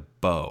and a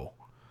bow,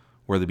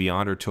 where the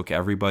Beyonder took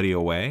everybody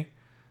away,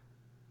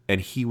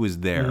 and he was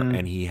there,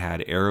 and he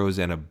had arrows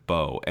and a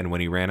bow. And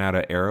when he ran out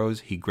of arrows,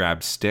 he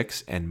grabbed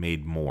sticks and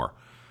made more.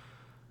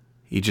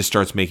 He just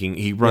starts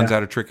he runs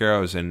out of trick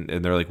arrows, and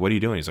they're like, what are you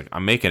doing? He's like,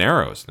 I'm making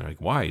arrows. And they're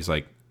like, why? He's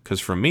like, because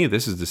for me,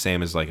 this is the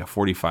same as like a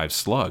 45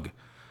 slug.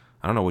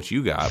 I don't know what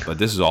you got, but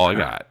this is all I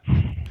got.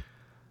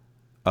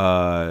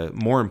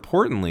 More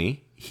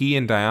importantly, he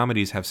and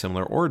Diomedes have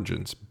similar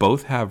origins.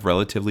 Both have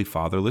relatively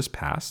fatherless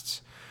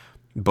pasts.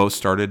 Both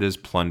started as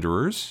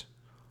plunderers.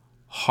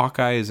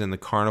 Hawkeye is in the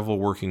carnival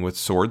working with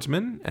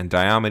swordsmen, and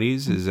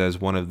Diomedes is as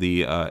one of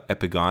the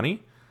Epigoni.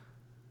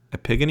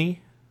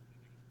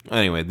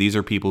 Anyway, these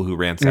are people who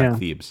ransacked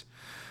Thebes.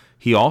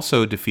 He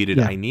also defeated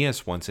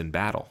Aeneas once in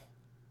battle.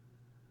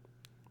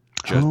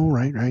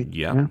 Right.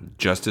 Yeah.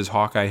 Just as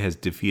Hawkeye has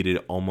defeated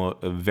almost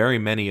very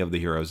many of the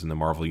heroes in the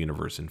Marvel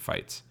Universe in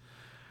fights.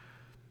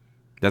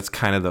 That's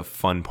kind of the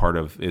fun part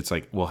of it's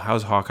like, well,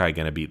 how's Hawkeye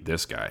going to beat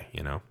this guy,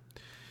 you know?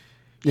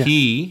 Yeah.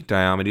 He,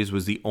 Diomedes,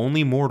 was the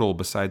only mortal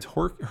besides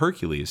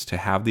Hercules to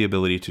have the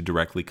ability to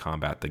directly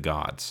combat the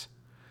gods.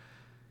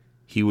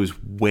 He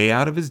was way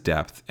out of his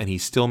depth, and he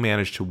still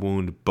managed to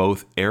wound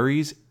both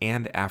Ares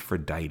and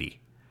Aphrodite.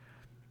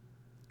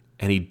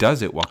 And he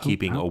does it while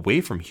keeping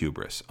away from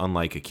hubris,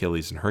 unlike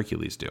Achilles and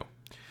Hercules do.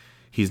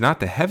 He's not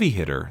the heavy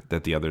hitter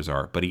that the others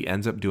are, but he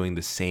ends up doing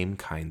the same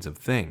kinds of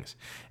things.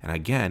 And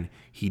again,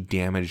 he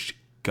damaged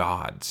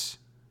gods.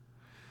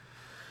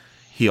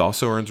 He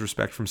also earns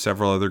respect from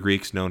several other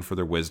Greeks known for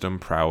their wisdom,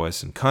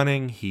 prowess, and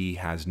cunning. He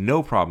has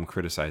no problem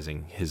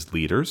criticizing his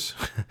leaders.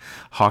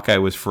 Hawkeye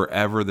was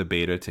forever the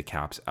beta to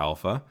Cap's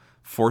alpha,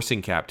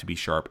 forcing Cap to be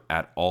sharp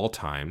at all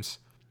times,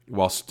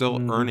 while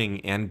still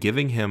earning and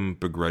giving him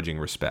begrudging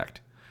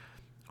respect.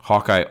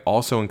 Hawkeye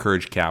also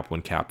encouraged Cap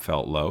when Cap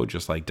felt low,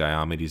 just like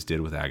Diomedes did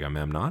with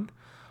Agamemnon.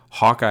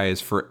 Hawkeye is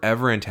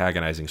forever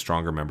antagonizing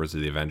stronger members of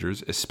the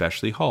Avengers,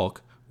 especially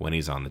Hulk, when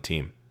he's on the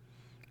team.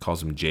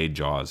 Calls him Jade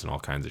Jaws and all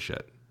kinds of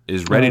shit.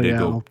 Is ready to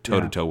go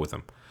toe-to-toe with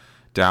him.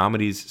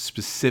 Diomedes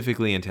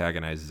specifically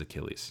antagonizes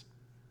Achilles.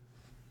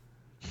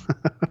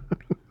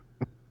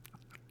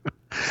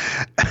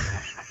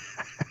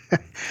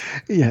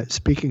 Yeah,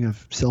 speaking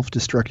of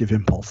self-destructive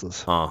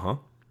impulses. Uh-huh.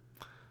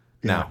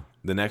 Yeah. Now,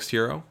 the next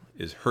hero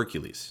is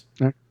Hercules.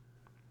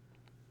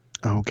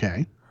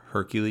 Okay.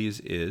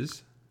 Hercules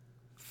is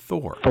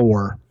Thor.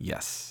 Thor.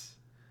 Yes.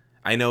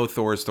 I know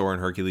Thor is Thor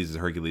and Hercules is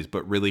Hercules,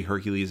 but really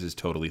Hercules is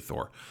totally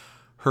Thor.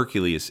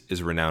 Hercules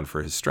is renowned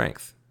for his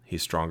strength.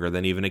 He's stronger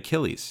than even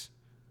Achilles,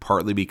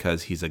 partly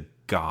because he's a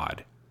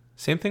god.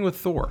 Same thing with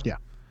Thor. Yeah.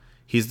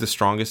 He's the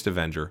strongest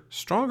Avenger,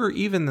 stronger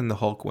even than the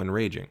Hulk when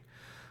raging.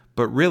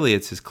 But really,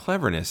 it's his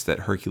cleverness that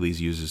Hercules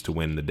uses to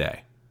win the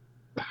day.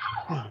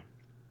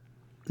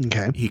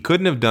 Okay. He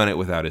couldn't have done it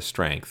without his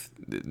strength.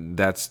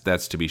 That's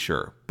to be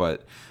sure.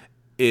 But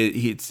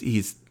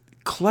he's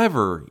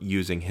clever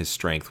using his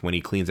strength when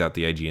he cleans out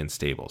the Aegean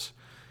stables.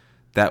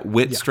 That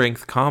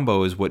wit-strength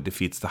combo is what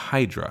defeats the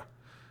Hydra.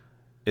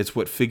 It's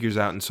what figures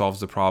out and solves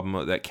the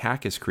problem that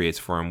Cacus creates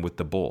for him with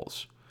the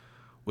bulls.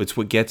 It's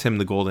what gets him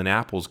the golden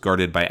apples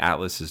guarded by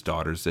Atlas's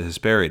daughters, the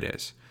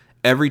Hesperides.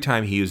 Every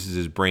time he uses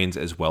his brains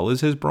as well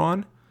as his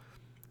brawn,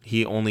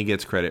 he only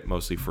gets credit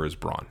mostly for his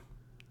brawn.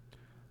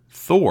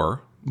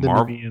 Thor... The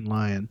Nubian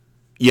lion.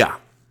 Yeah.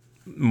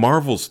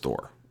 Marvel's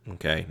Thor.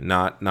 Okay?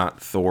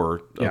 Not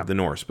Thor of the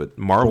Norse, but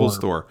Marvel's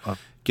Thor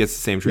gets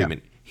the same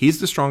treatment. Yeah. He's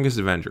the strongest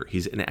Avenger.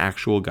 He's an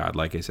actual god,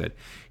 like I said.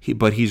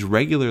 But he's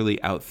regularly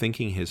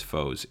outthinking his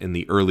foes in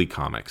the early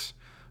comics,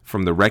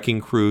 from the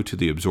Wrecking Crew to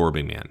the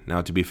Absorbing Man.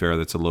 Now, to be fair,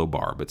 that's a low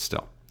bar, but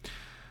still.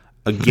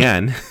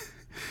 Again,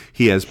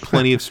 he has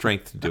plenty of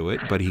strength to do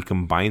it, but he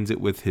combines it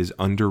with his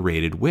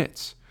underrated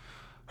wits.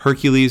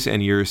 Hercules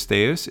and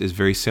Eurystheus is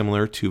very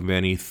similar to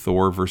many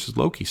Thor versus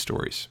Loki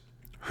stories.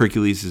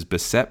 Hercules is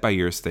beset by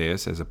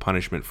Eurystheus as a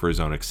punishment for his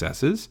own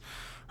excesses.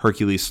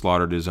 Hercules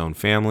slaughtered his own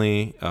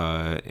family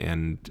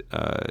in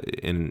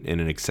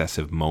an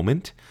excessive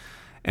moment.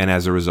 And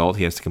as a result,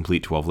 he has to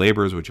complete 12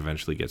 labors, which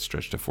eventually gets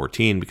stretched to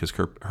 14 because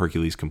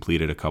Hercules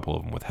completed a couple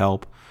of them with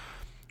help.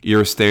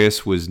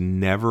 Eurystheus was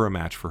never a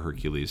match for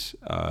Hercules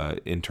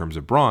in terms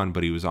of brawn,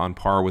 but he was on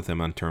par with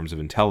him in terms of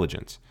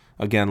intelligence.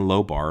 Again,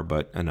 low bar,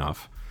 but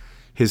enough.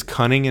 His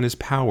cunning and his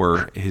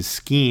power, his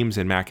schemes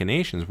and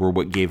machinations were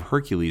what gave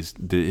Hercules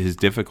his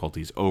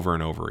difficulties over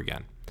and over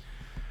again.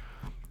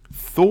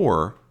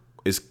 Thor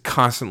is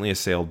constantly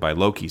assailed by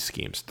Loki's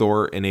schemes.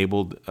 Thor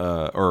enabled,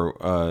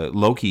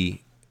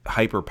 Loki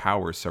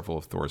hyperpowers several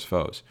of Thor's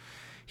foes.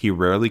 He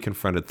rarely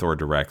confronted Thor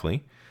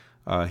directly.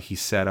 He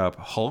set up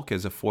Hulk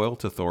as a foil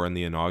to Thor in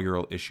the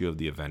inaugural issue of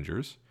the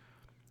Avengers.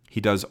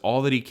 He does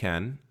all that he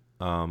can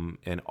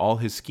and all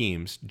his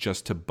schemes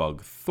just to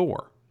bug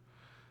Thor.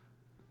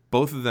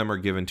 Both of them are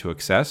given to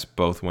excess,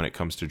 both when it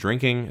comes to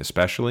drinking,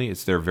 especially.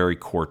 It's their very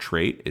core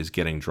trait, is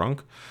getting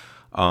drunk.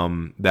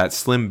 That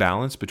slim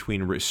balance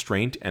between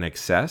restraint and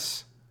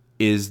excess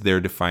is their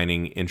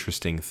defining,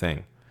 interesting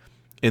thing.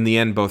 In the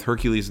end, both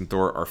Hercules and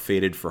Thor are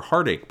fated for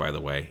heartache, by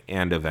the way,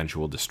 and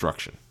eventual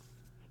destruction.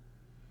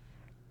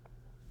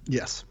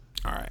 Yes.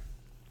 All right.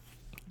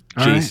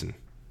 Jason. Right.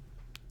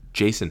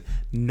 Jason,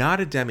 not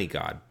a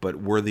demigod,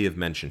 but worthy of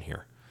mention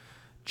here.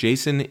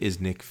 Jason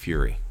is Nick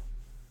Fury.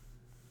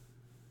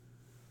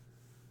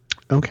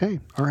 Okay.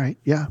 All right.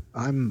 Yeah.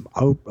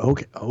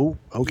 Okay.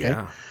 Okay.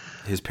 Yeah.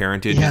 His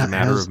parentage is a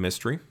matter of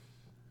mystery.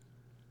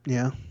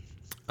 Yeah.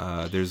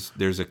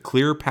 There's a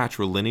clear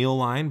patrilineal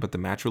line, but the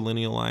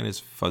matrilineal line is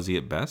fuzzy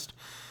at best.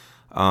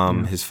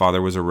 His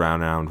father was a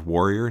renowned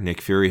warrior. Nick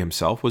Fury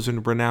himself was a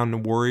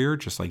renowned warrior,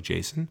 just like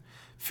Jason.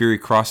 Fury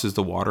crosses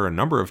the water a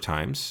number of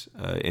times.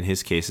 In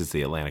his case, it's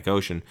the Atlantic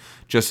Ocean,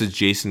 just as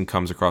Jason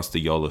comes across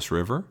the Iolus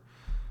River.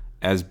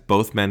 As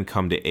both men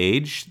come to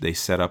age, they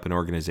set up an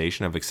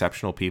organization of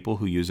exceptional people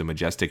who use a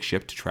majestic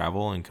ship to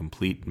travel and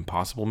complete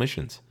impossible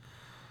missions.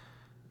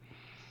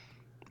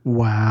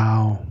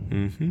 Wow.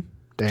 Mm-hmm.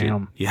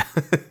 Damn.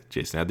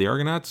 Jason had the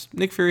Argonauts.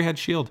 Nick Fury had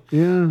S.H.I.E.L.D.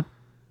 Yeah.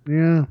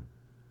 Yeah.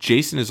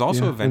 Jason is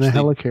also eventually... And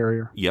a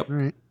helicarrier. Yep.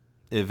 Right.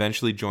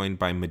 Eventually joined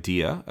by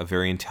Medea, a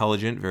very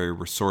intelligent, very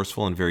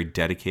resourceful, and very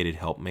dedicated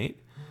helpmate.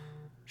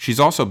 She's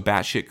also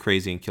batshit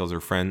crazy and kills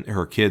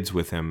her kids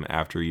with him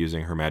after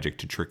using her magic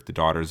to trick the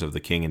daughters of the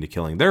king into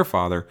killing their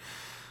father.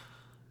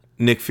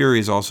 Nick Fury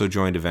is also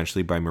joined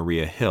eventually by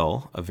Maria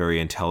Hill, a very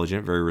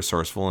intelligent, very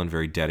resourceful, and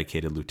very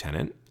dedicated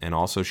lieutenant. And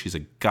also, she's a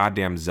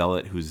goddamn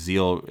zealot whose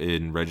zeal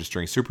in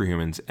registering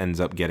superhumans ends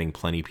up getting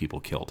plenty people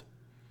killed.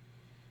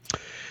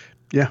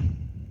 Yeah.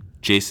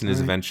 Jason is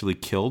eventually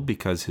killed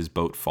because his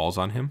boat falls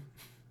on him.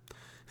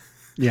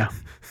 Yeah.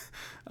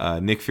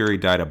 Nick Fury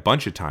died a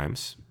bunch of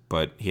times,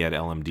 but he had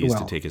LMDs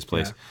to take his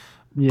place.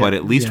 Yeah. But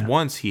at least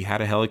once he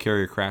had a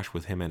helicarrier crash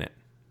with him in it.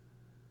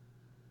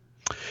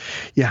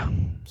 Yeah.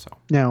 So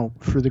now,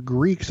 for the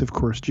Greeks, of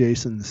course,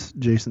 Jason's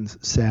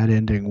sad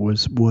ending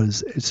was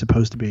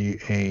supposed to be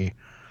a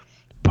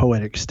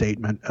poetic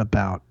statement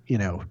about,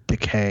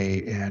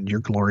 decay and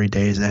your glory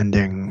days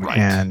ending, right.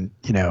 And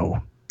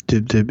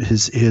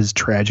his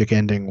tragic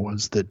ending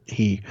was that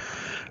he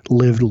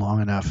lived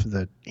long enough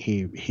that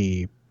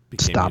he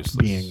stopped useless.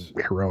 being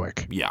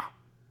heroic. Yeah.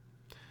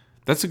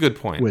 That's a good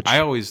point. Which, I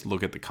always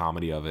look at the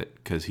comedy of it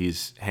because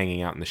he's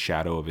hanging out in the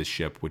shadow of his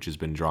ship, which has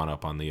been drawn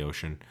up on the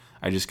ocean.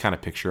 I just kind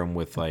of picture him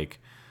with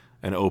like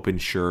an open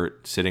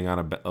shirt, sitting on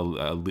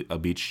a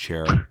beach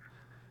chair,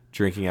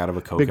 drinking out of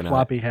a coconut. Big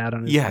floppy hat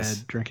on his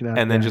head, drinking out.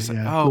 And then just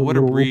what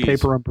a breeze.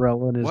 Paper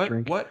umbrella in his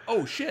drink. What?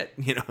 Oh, shit.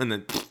 And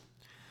then...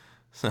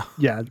 So.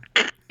 Yeah.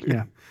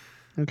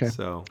 Okay.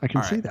 So I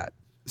can see that.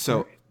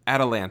 So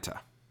Atalanta.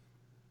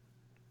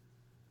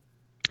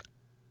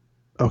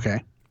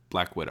 Okay.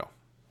 Black Widow.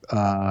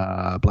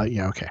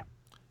 Okay.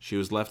 She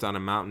was left on a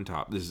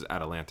mountaintop. This is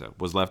Atalanta.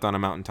 Was left on a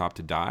mountaintop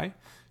to die.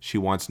 She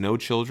wants no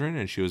children,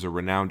 and she was a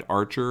renowned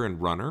archer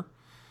and runner.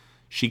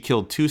 She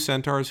killed 2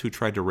 centaurs who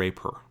tried to rape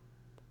her.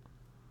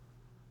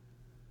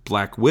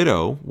 Black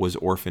Widow was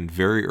orphaned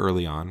very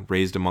early on,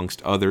 raised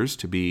amongst others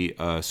to be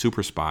a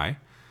super spy.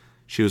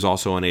 She was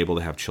also unable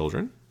to have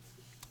children.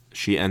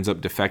 She ends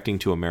up defecting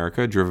to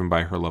America, driven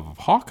by her love of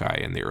Hawkeye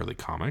in the early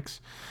comics,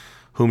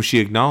 whom she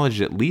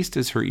acknowledged at least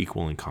as her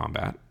equal in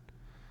combat.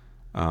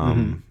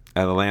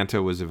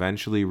 Atalanta was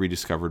eventually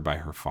rediscovered by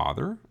her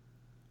father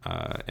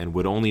and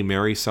would only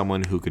marry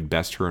someone who could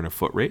best her in a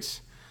foot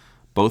race.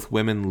 Both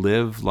women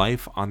live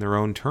life on their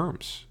own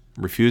terms,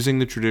 refusing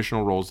the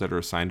traditional roles that are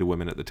assigned to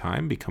women at the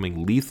time,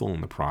 becoming lethal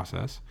in the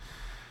process.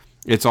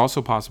 It's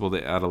also possible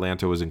that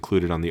Atalanta was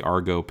included on the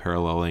Argo,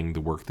 paralleling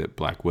the work that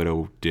Black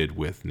Widow did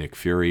with Nick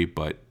Fury,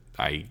 but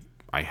I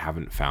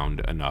haven't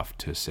found enough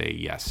to say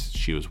yes,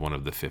 she was one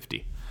of the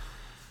 50.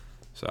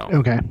 So,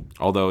 okay.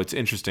 Although it's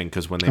interesting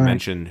because when they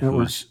mention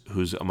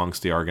who's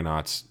amongst the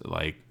Argonauts,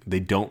 like they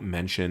don't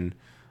mention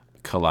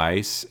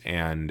Calais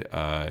and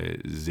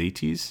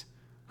Zetes,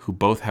 who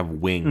both have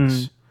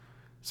wings.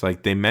 It's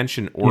like they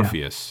mention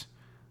Orpheus,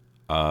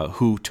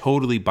 who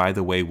totally, by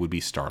the way, would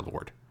be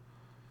Star-Lord.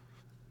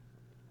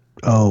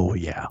 Oh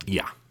yeah.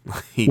 Yeah.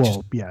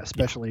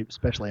 Especially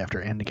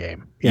after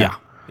Endgame. Yeah.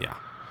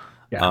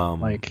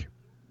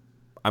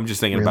 I'm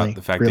just thinking about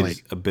the fact that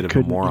he's a bit of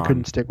a moron. You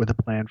couldn't stick with a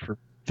plan for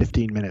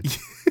 15 minutes.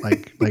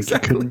 Like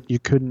exactly. you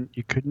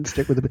couldn't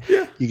stick with it.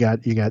 Yeah. You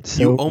got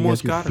you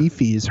almost your got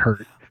fifis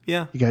hurt.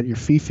 Yeah. You got your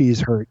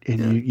fifis hurt,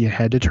 and you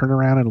had to turn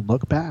around and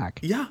look back.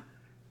 Yeah.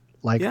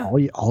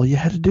 All you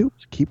had to do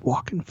was keep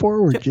walking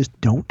forward. Yep.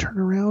 Just don't turn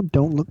around.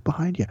 Don't look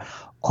behind you.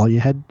 All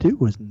you had to do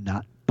was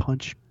not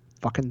punch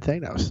fucking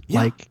Thanos.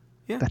 Yeah.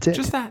 That's it.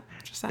 Just that.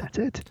 That's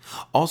it.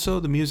 Also,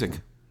 the music,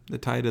 the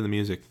tie to the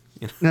music.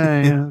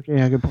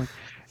 Good point.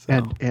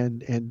 So.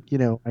 And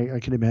I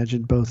can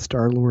imagine both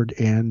Star-Lord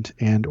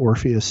and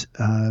Orpheus,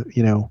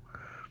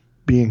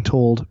 being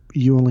told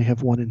you only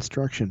have one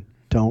instruction: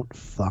 don't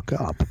fuck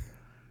up,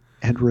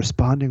 and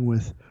responding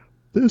with,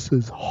 "This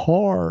is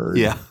hard."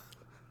 Yeah.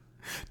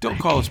 Don't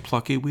call us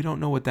plucky. We don't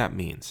know what that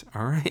means.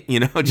 All right,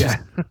 just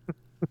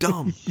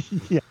dumb.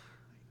 Yeah.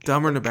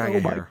 Dumber than a bag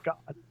of hair. Oh my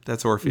God.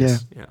 That's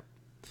Orpheus.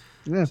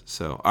 Yeah.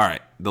 So, all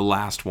right, the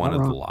last one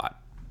of the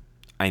lot,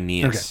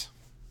 Aeneas. Okay.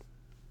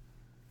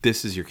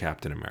 This is your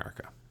Captain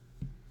America.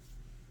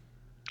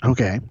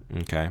 Okay.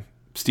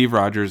 Steve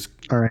Rogers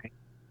all right.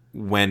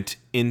 went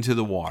into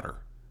the water.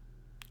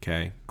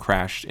 Okay.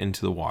 Crashed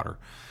into the water.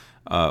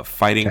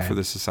 Fighting for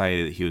the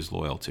society that he was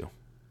loyal to.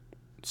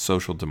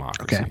 Social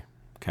democracy.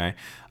 Okay.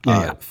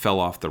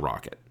 Fell off the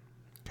rocket.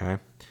 Okay.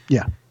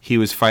 Yeah. He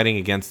was fighting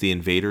against the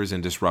invaders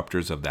and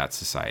disruptors of that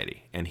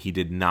society, and he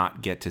did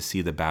not get to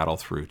see the battle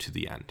through to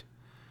the end.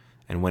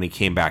 And when he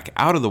came back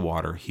out of the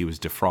water, he was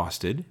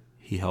defrosted.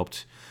 He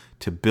helped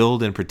to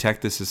build and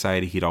protect the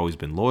society he'd always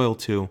been loyal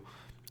to,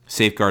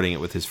 safeguarding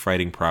it with his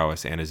fighting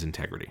prowess and his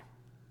integrity.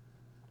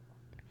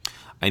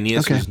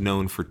 Aeneas was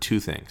known for 2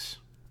 things,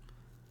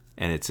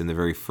 and it's in the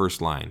very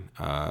first line,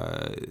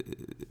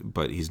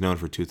 but he's known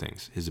for 2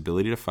 things: his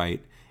ability to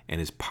fight and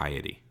his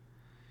piety.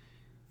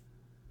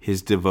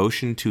 His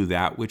devotion to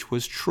that which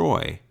was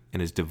Troy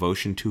and his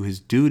devotion to his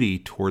duty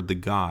toward the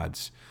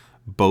gods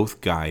both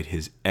guide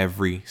his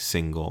every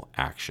single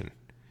action.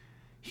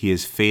 He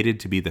is fated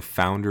to be the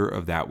founder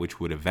of that which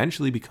would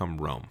eventually become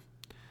Rome.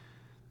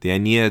 The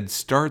Aeneid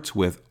starts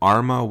with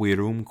Arma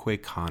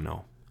virumque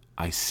cano.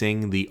 I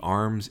sing the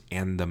arms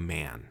and the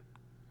man.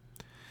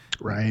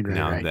 Right.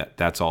 Now Right.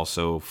 that's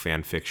also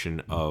fan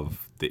fiction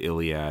of the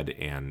Iliad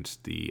and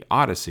the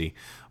Odyssey,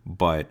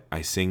 but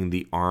I sing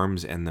the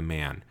arms and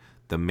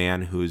the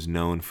man who is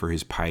known for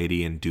his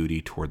piety and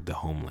duty toward the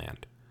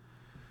homeland.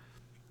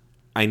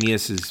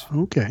 Aeneas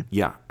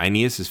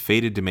is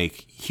fated to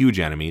make huge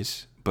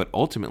enemies, but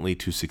ultimately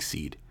to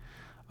succeed.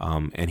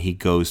 And he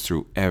goes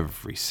through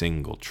every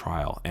single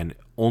trial, and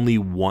only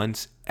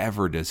once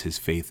ever does his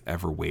faith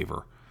ever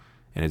waver.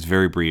 And it's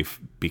very brief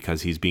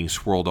because he's being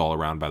swirled all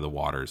around by the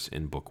waters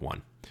in book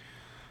 1.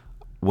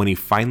 When he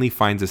finally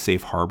finds a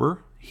safe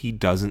harbor, he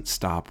doesn't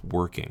stop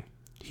working.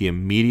 He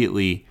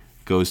immediately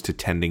goes to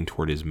tending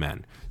toward his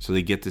men. So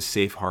they get this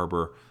safe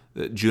harbor.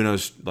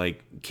 Juno's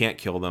can't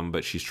kill them,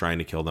 but she's trying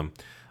to kill them.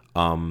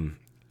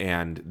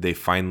 And they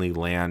finally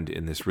land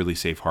in this really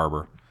safe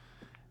harbor.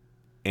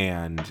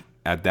 And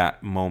at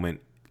that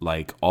moment,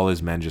 all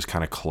his men just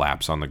kind of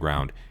collapse on the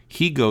ground.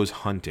 He goes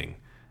hunting,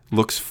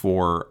 looks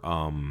for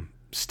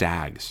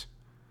stags.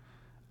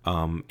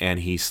 And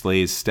he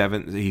slays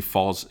 7. He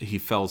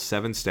fells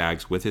 7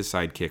 stags with his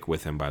sidekick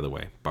with him, by the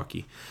way,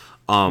 Bucky.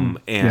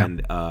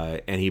 And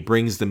he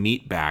brings the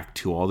meat back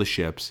to all the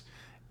ships,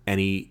 and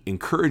he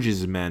encourages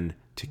his men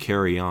to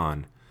carry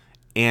on,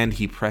 and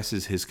he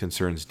presses his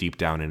concerns deep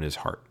down in his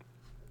heart.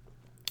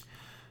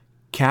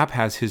 Cap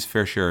has his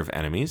fair share of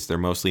enemies. They're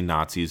mostly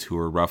Nazis who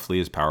are roughly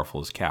as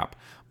powerful as Cap,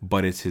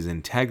 but it's his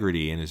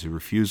integrity and his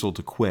refusal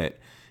to quit.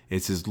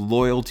 It's his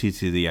loyalty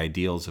to the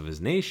ideals of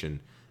his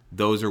nation.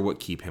 Those are what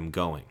keep him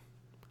going.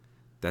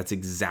 That's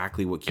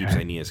exactly what keeps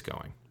Aeneas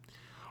going.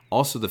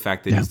 Also, the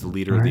fact that he's the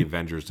leader of the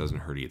Avengers doesn't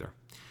hurt either.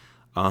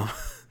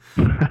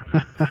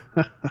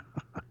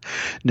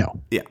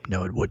 No. Yeah.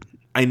 No, it wouldn't.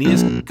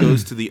 Aeneas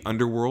goes to the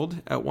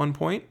underworld at one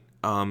point.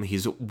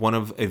 He's one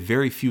of a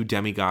very few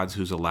demigods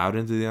who's allowed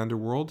into the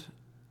underworld.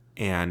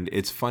 And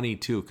it's funny,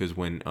 too, because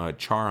when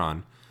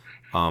Charon,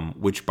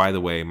 which, by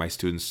the way, my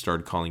students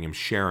started calling him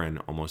Sharon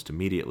almost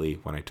immediately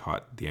when I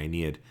taught the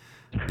Aeneid,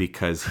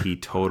 because he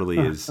totally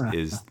is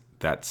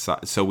that.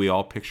 So we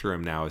all picture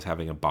him now as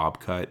having a bob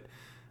cut,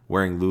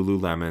 wearing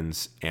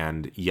Lululemons,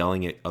 and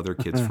yelling at other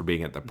kids for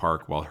being at the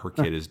park while her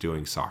kid is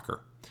doing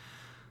soccer.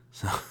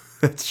 So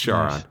that's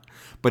Charon. Nice.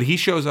 But he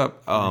shows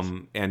up,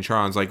 and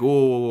Charon's like,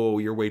 "Oh,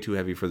 you're way too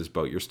heavy for this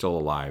boat. You're still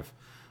alive."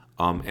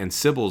 And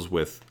Sybil's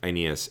with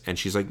Aeneas, and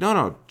she's like,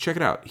 "No, check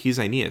it out. He's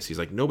Aeneas." He's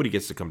like, "Nobody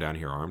gets to come down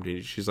here armed."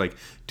 And she's like,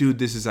 "Dude,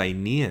 this is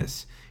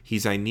Aeneas.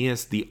 He's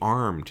Aeneas the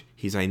armed.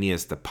 He's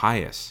Aeneas the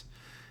pious."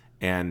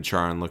 And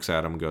Charon looks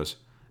at him and goes,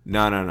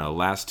 No.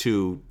 Last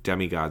 2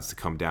 demigods to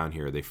come down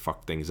here, they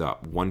fucked things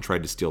up. One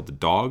tried to steal the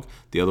dog.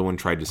 The other one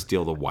tried to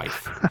steal the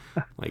wife.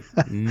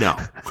 No,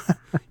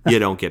 you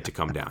don't get to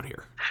come down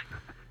here.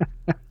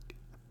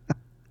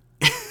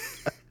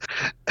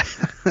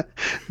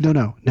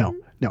 No.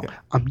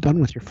 I'm done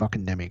with your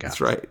fucking demigods.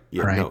 That's right.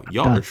 Yeah, right? No,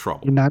 y'all are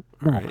trouble. You're not.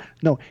 No, right.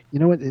 No. You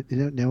know what?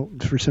 No.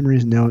 For some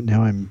reason,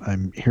 now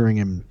I'm hearing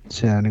him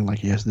sounding like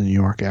he has the New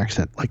York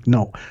accent.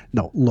 No.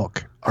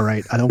 Look, all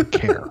right. I don't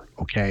care.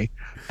 Okay.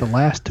 The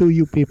last 2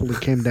 you people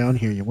that came down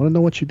here, you want to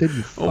know what you did?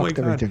 You fucked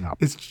everything up.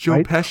 It's Joe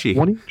right? Pesci.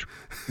 One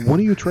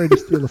of you tried to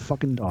steal a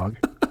fucking dog.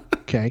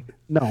 Okay.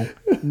 No.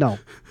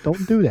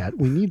 Don't do that.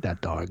 We need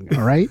that dog.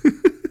 All right.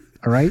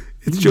 All right,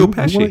 it's Joe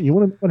Pesci. You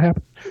want to know what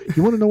happens?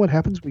 You want to know what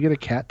happens? If we get a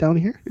cat down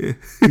here. Yeah.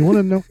 You want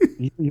to know?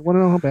 You want to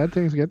know how bad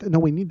things get? No,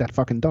 we need that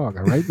fucking dog.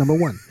 All right, number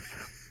 1.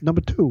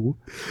 Number two.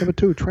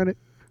 Trying to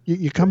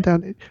you come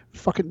down.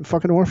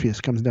 Fucking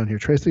Orpheus comes down here,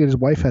 tries to get his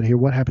wife out of here.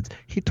 What happens?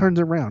 He turns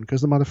around because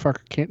the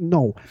motherfucker can't.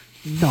 No.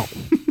 No.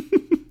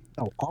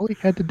 All he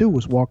had to do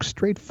was walk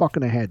straight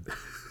fucking ahead.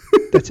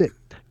 That's it.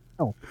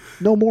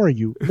 No more of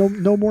you.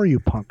 No more of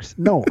you punks.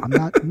 No, I'm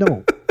not.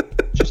 No.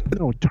 Just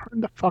turn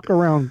the fuck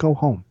around, go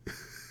home.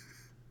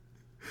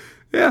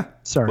 Yeah.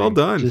 Sorry. Well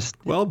done.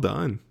 Well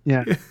done.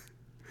 Yeah.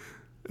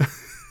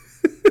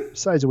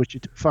 Besides which,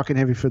 you're too fucking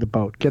heavy for the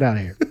boat. Get out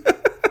of here.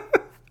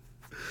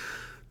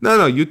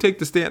 No. You take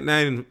the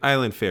Staten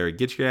Island ferry.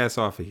 Get your ass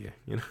off of here.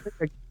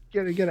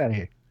 Get out of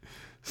here.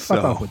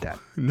 Fuck off with that.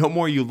 No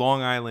more you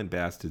Long Island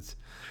bastards.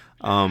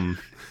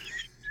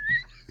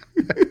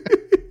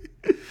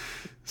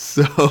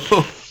 So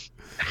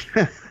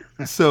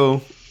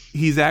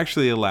he's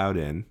actually allowed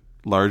in,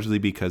 largely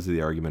because of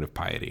the argument of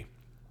piety.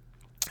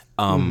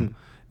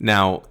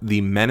 Now,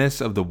 the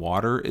menace of the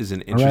water is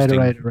an interesting...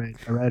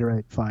 All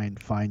right.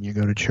 Fine. You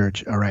go to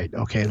church. All right.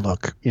 Okay,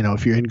 look.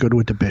 If you're in good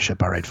with the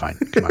bishop, all right, fine.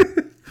 Come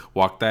on.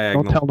 Walk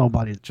diagonal. Don't tell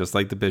nobody. Just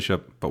like the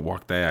bishop, but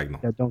walk diagonal.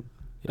 Yeah, don't.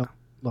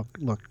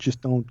 Look.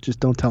 Just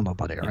don't tell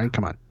nobody, all right?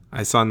 Come on.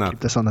 I saw nothing.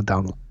 Keep this on the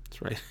down low.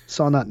 That's right.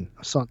 Saw nothing.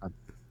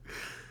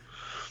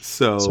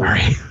 So...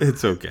 Sorry.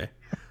 It's okay.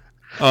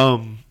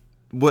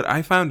 What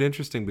I found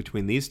interesting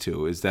between these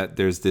two is that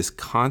there's this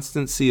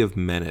constancy of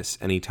menace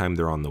anytime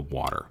they're on the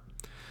water.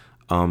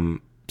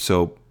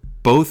 So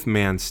both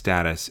man's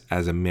status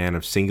as a man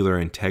of singular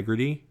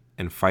integrity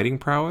and fighting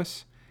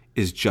prowess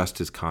is just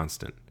as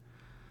constant.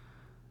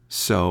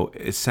 So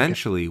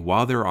essentially,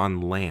 while they're on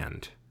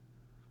land,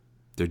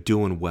 they're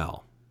doing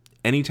well.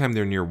 Anytime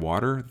they're near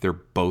water, they're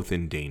both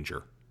in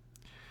danger.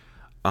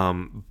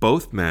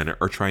 both men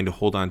are trying to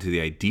hold on to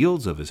the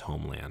ideals of his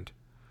homeland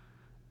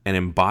and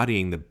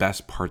embodying the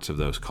best parts of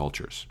those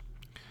cultures.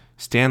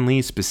 Stan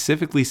Lee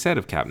specifically said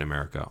of Captain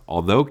America,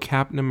 although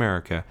Captain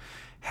America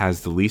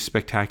has the least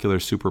spectacular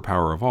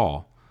superpower of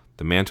all,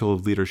 the mantle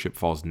of leadership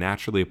falls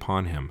naturally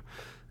upon him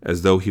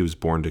as though he was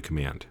born to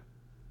command.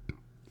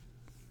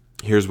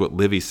 Here's what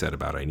Livy said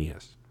about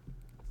Aeneas.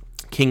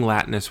 King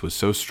Latinus was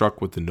so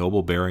struck with the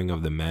noble bearing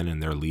of the men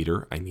and their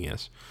leader,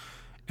 Aeneas,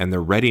 and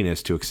their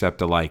readiness to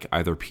accept alike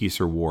either peace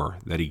or war,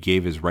 that he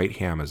gave his right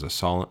hand as a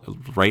solemn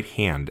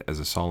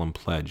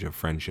pledge of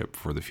friendship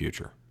for the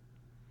future.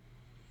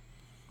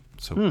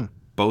 So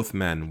both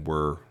men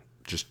were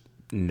just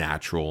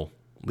natural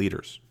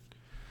leaders.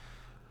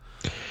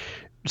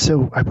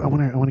 So I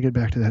want to get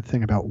back to that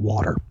thing about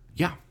water.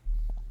 Yeah.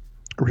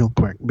 Real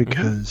quick,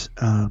 because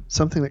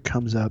something that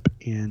comes up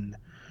in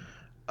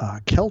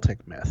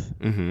Celtic myth,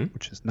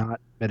 which is not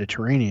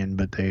Mediterranean,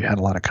 but they had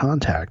a lot of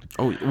contact.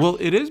 Oh, well,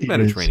 it is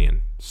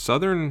Mediterranean.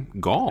 Southern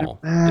Gaul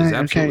is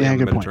absolutely on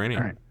the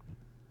Mediterranean. All right.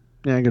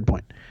 Yeah, good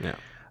point. Yeah.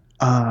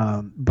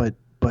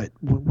 But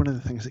one of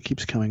the things that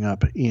keeps coming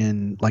up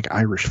in like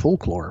Irish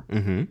folklore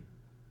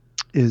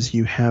is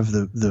you have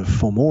the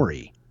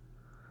Fomori,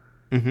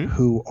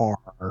 who are,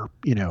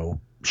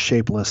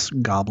 shapeless,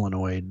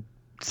 goblinoid,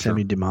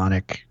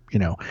 semi-demonic,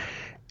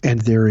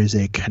 and there is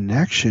a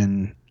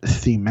connection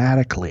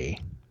thematically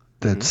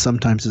that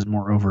sometimes is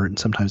more overt and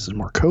sometimes is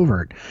more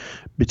covert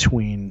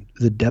between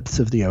the depths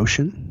of the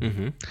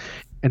ocean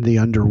and the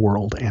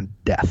underworld and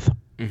death.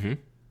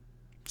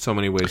 So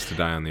many ways to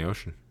die on the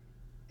ocean.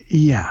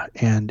 Yeah,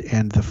 and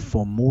the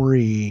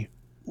Fomori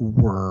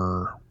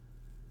were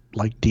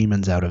like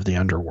demons out of the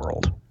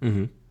underworld,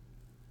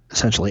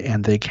 essentially,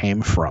 and they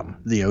came from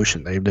the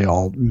ocean. They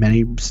all,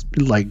 many,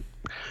 like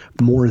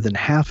more than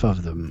half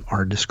of them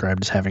are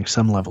described as having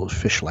some level of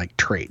fish-like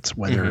traits,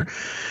 whether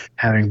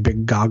having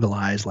big goggle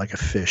eyes like a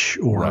fish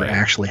or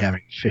actually having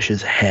a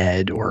fish's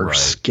head or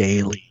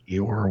scaly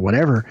or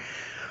whatever.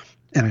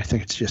 And I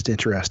think it's just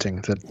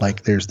interesting that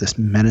like there's this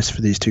menace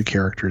for these two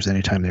characters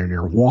anytime they're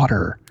near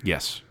water.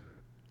 Yes.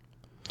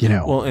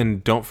 Well,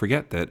 and don't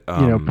forget that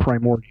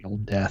primordial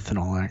death and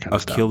all that kind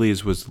of stuff.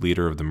 Achilles was the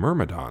leader of the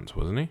Myrmidons,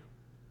 wasn't he?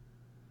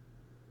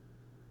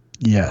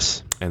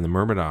 Yes. And the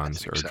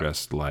Myrmidons are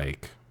dressed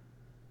like...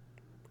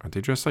 Aren't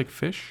they dressed like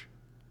fish?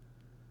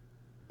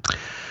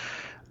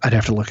 I'd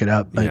have to look it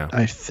up, but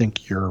I think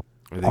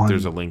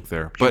there's a link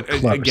there. But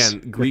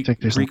again, Greek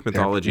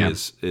mythology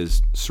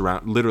is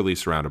literally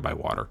surrounded by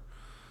water.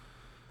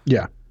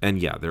 Yeah.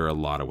 And there are a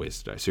lot of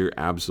ways to die. So you're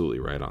absolutely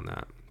right on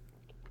that.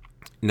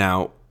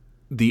 Now,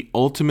 the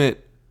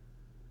ultimate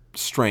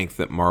strength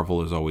that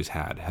Marvel has always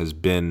had has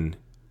been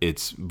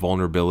its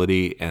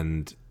vulnerability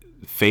and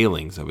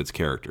failings of its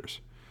characters.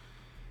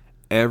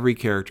 Every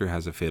character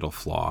has a fatal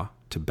flaw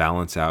to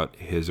balance out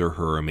his or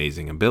her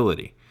amazing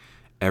ability.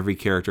 Every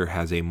character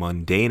has a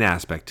mundane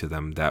aspect to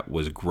them that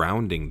was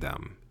grounding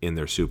them in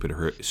their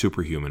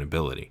superhuman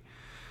ability.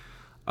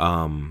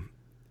 In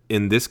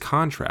this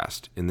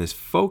contrast, in this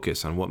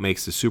focus on what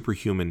makes the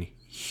superhuman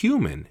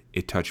human,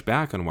 it touched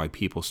back on why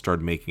people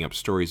started making up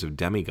stories of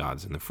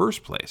demigods in the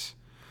first place.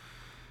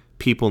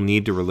 People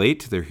need to relate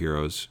to their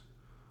heroes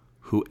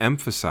who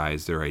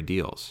emphasize their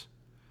ideals.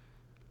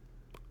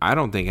 I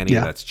don't think any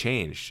of that's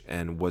changed.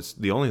 And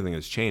the only thing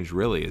that's changed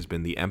really has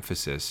been the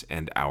emphasis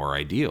and our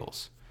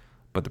ideals.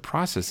 But the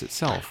process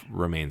itself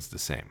remains the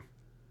same.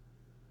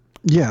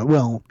 Yeah,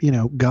 well,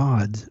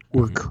 gods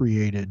were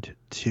created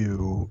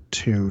to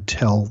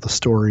tell the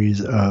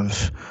stories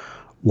of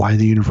why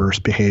the universe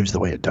behaves the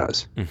way it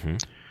does.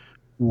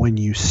 When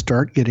you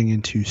start getting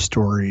into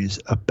stories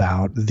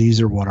about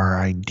these are what our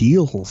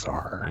ideals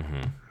are,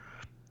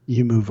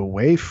 you move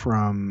away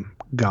from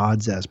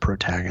gods as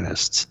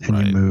protagonists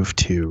and you move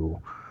to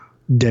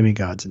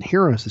demigods and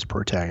heroes as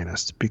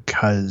protagonists,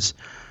 because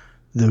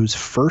those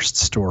first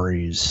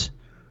stories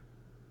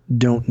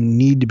don't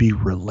need to be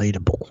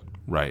relatable.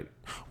 Right.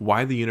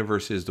 Why the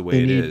universe is the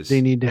way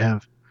they need to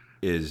have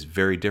is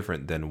very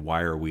different than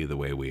why are we the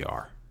way we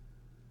are.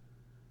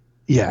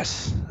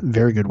 Yes,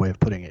 very good way of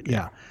putting it.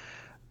 Yeah.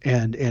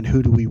 And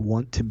who do we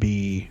want to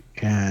be,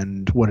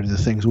 and what are the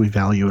things we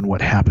value, and what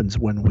happens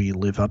when we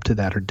live up to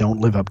that or don't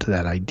live up to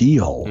that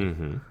ideal.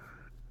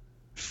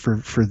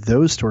 For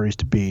those stories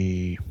to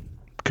be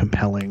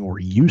compelling or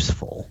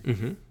useful,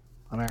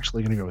 I'm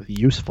actually going to go with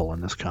useful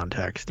in this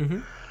context.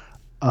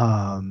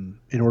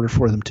 In order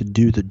for them to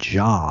do the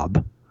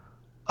job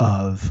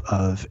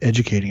of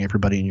educating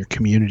everybody in your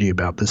community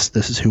about this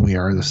is who we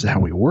are, this is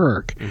how we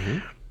work,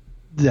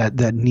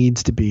 that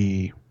needs to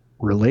be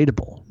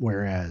relatable.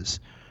 Whereas,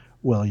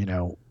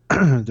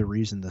 the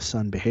reason the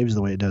sun behaves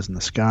the way it does in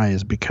the sky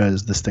is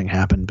because this thing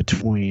happened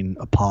between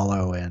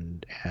Apollo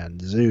and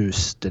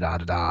Zeus. You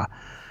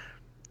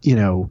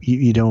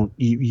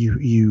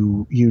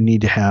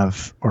need to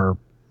have, or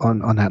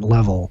on that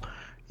level,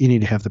 you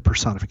need to have the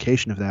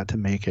personification of that to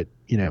make it,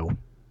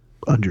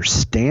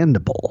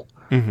 understandable.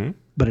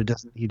 But it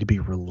doesn't need to be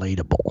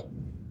relatable.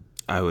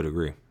 I would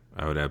agree.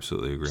 I would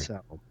absolutely agree.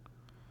 So,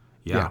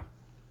 yeah.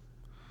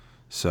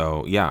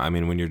 So, yeah, I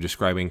mean, when you're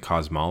describing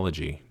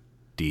cosmology,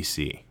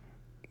 DC.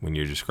 When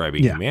you're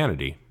describing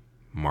humanity,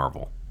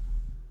 Marvel.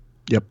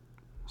 Yep.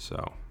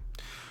 So,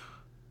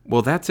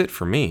 well, that's it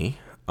for me.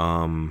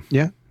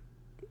 Yeah.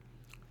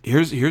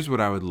 Here's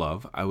what I would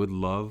love. I would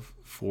love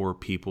for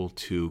people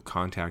to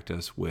contact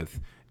us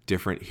with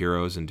different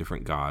heroes and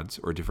different gods,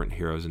 or different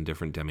heroes and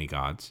different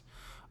demigods,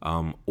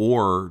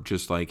 or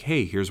just like,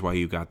 hey, here's why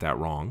you got that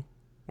wrong,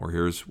 or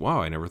here's,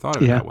 wow, I never thought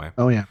of it that way.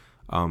 Oh yeah.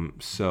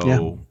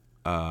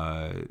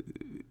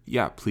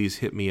 Please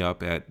hit me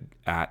up at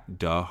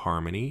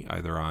 @DaHarmony,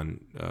 either on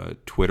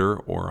Twitter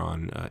or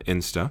on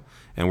Insta.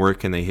 And where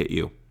can they hit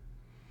you?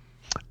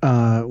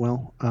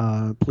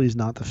 Please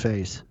not the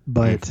face,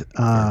 but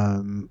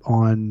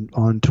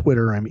on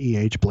Twitter I'm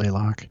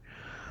Blaylock.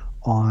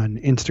 On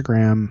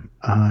Instagram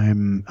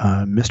I'm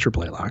Mr.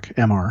 Blaylock,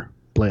 Mr.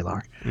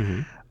 Blaylock.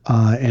 Mm-hmm.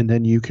 And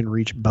then you can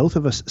reach both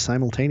of us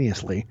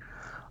simultaneously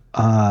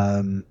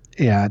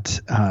at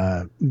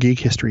Geek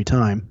History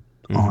Time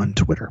on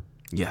Twitter.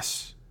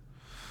 Yes.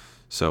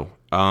 So,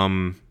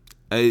 in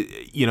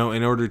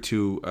order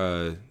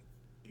to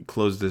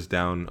close this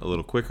down a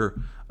little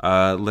quicker,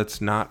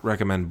 let's not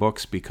recommend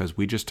books, because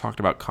we just talked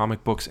about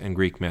comic books and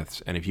Greek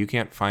myths. And if you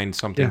can't find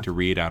something to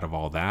read out of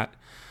all that,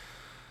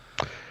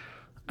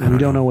 we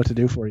don't know what to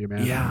do for you,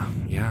 man.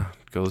 Yeah.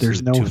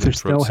 There's no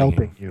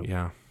helping you.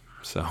 Yeah.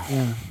 So,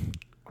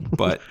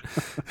 but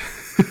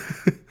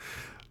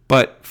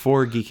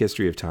for Geek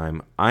History of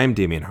Time, I'm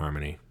Damian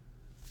Harmony.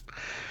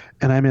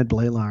 And I'm Ed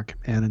Blaylock.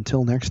 And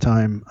until next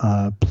time,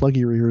 plug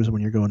your ears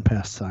when you're going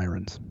past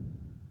sirens.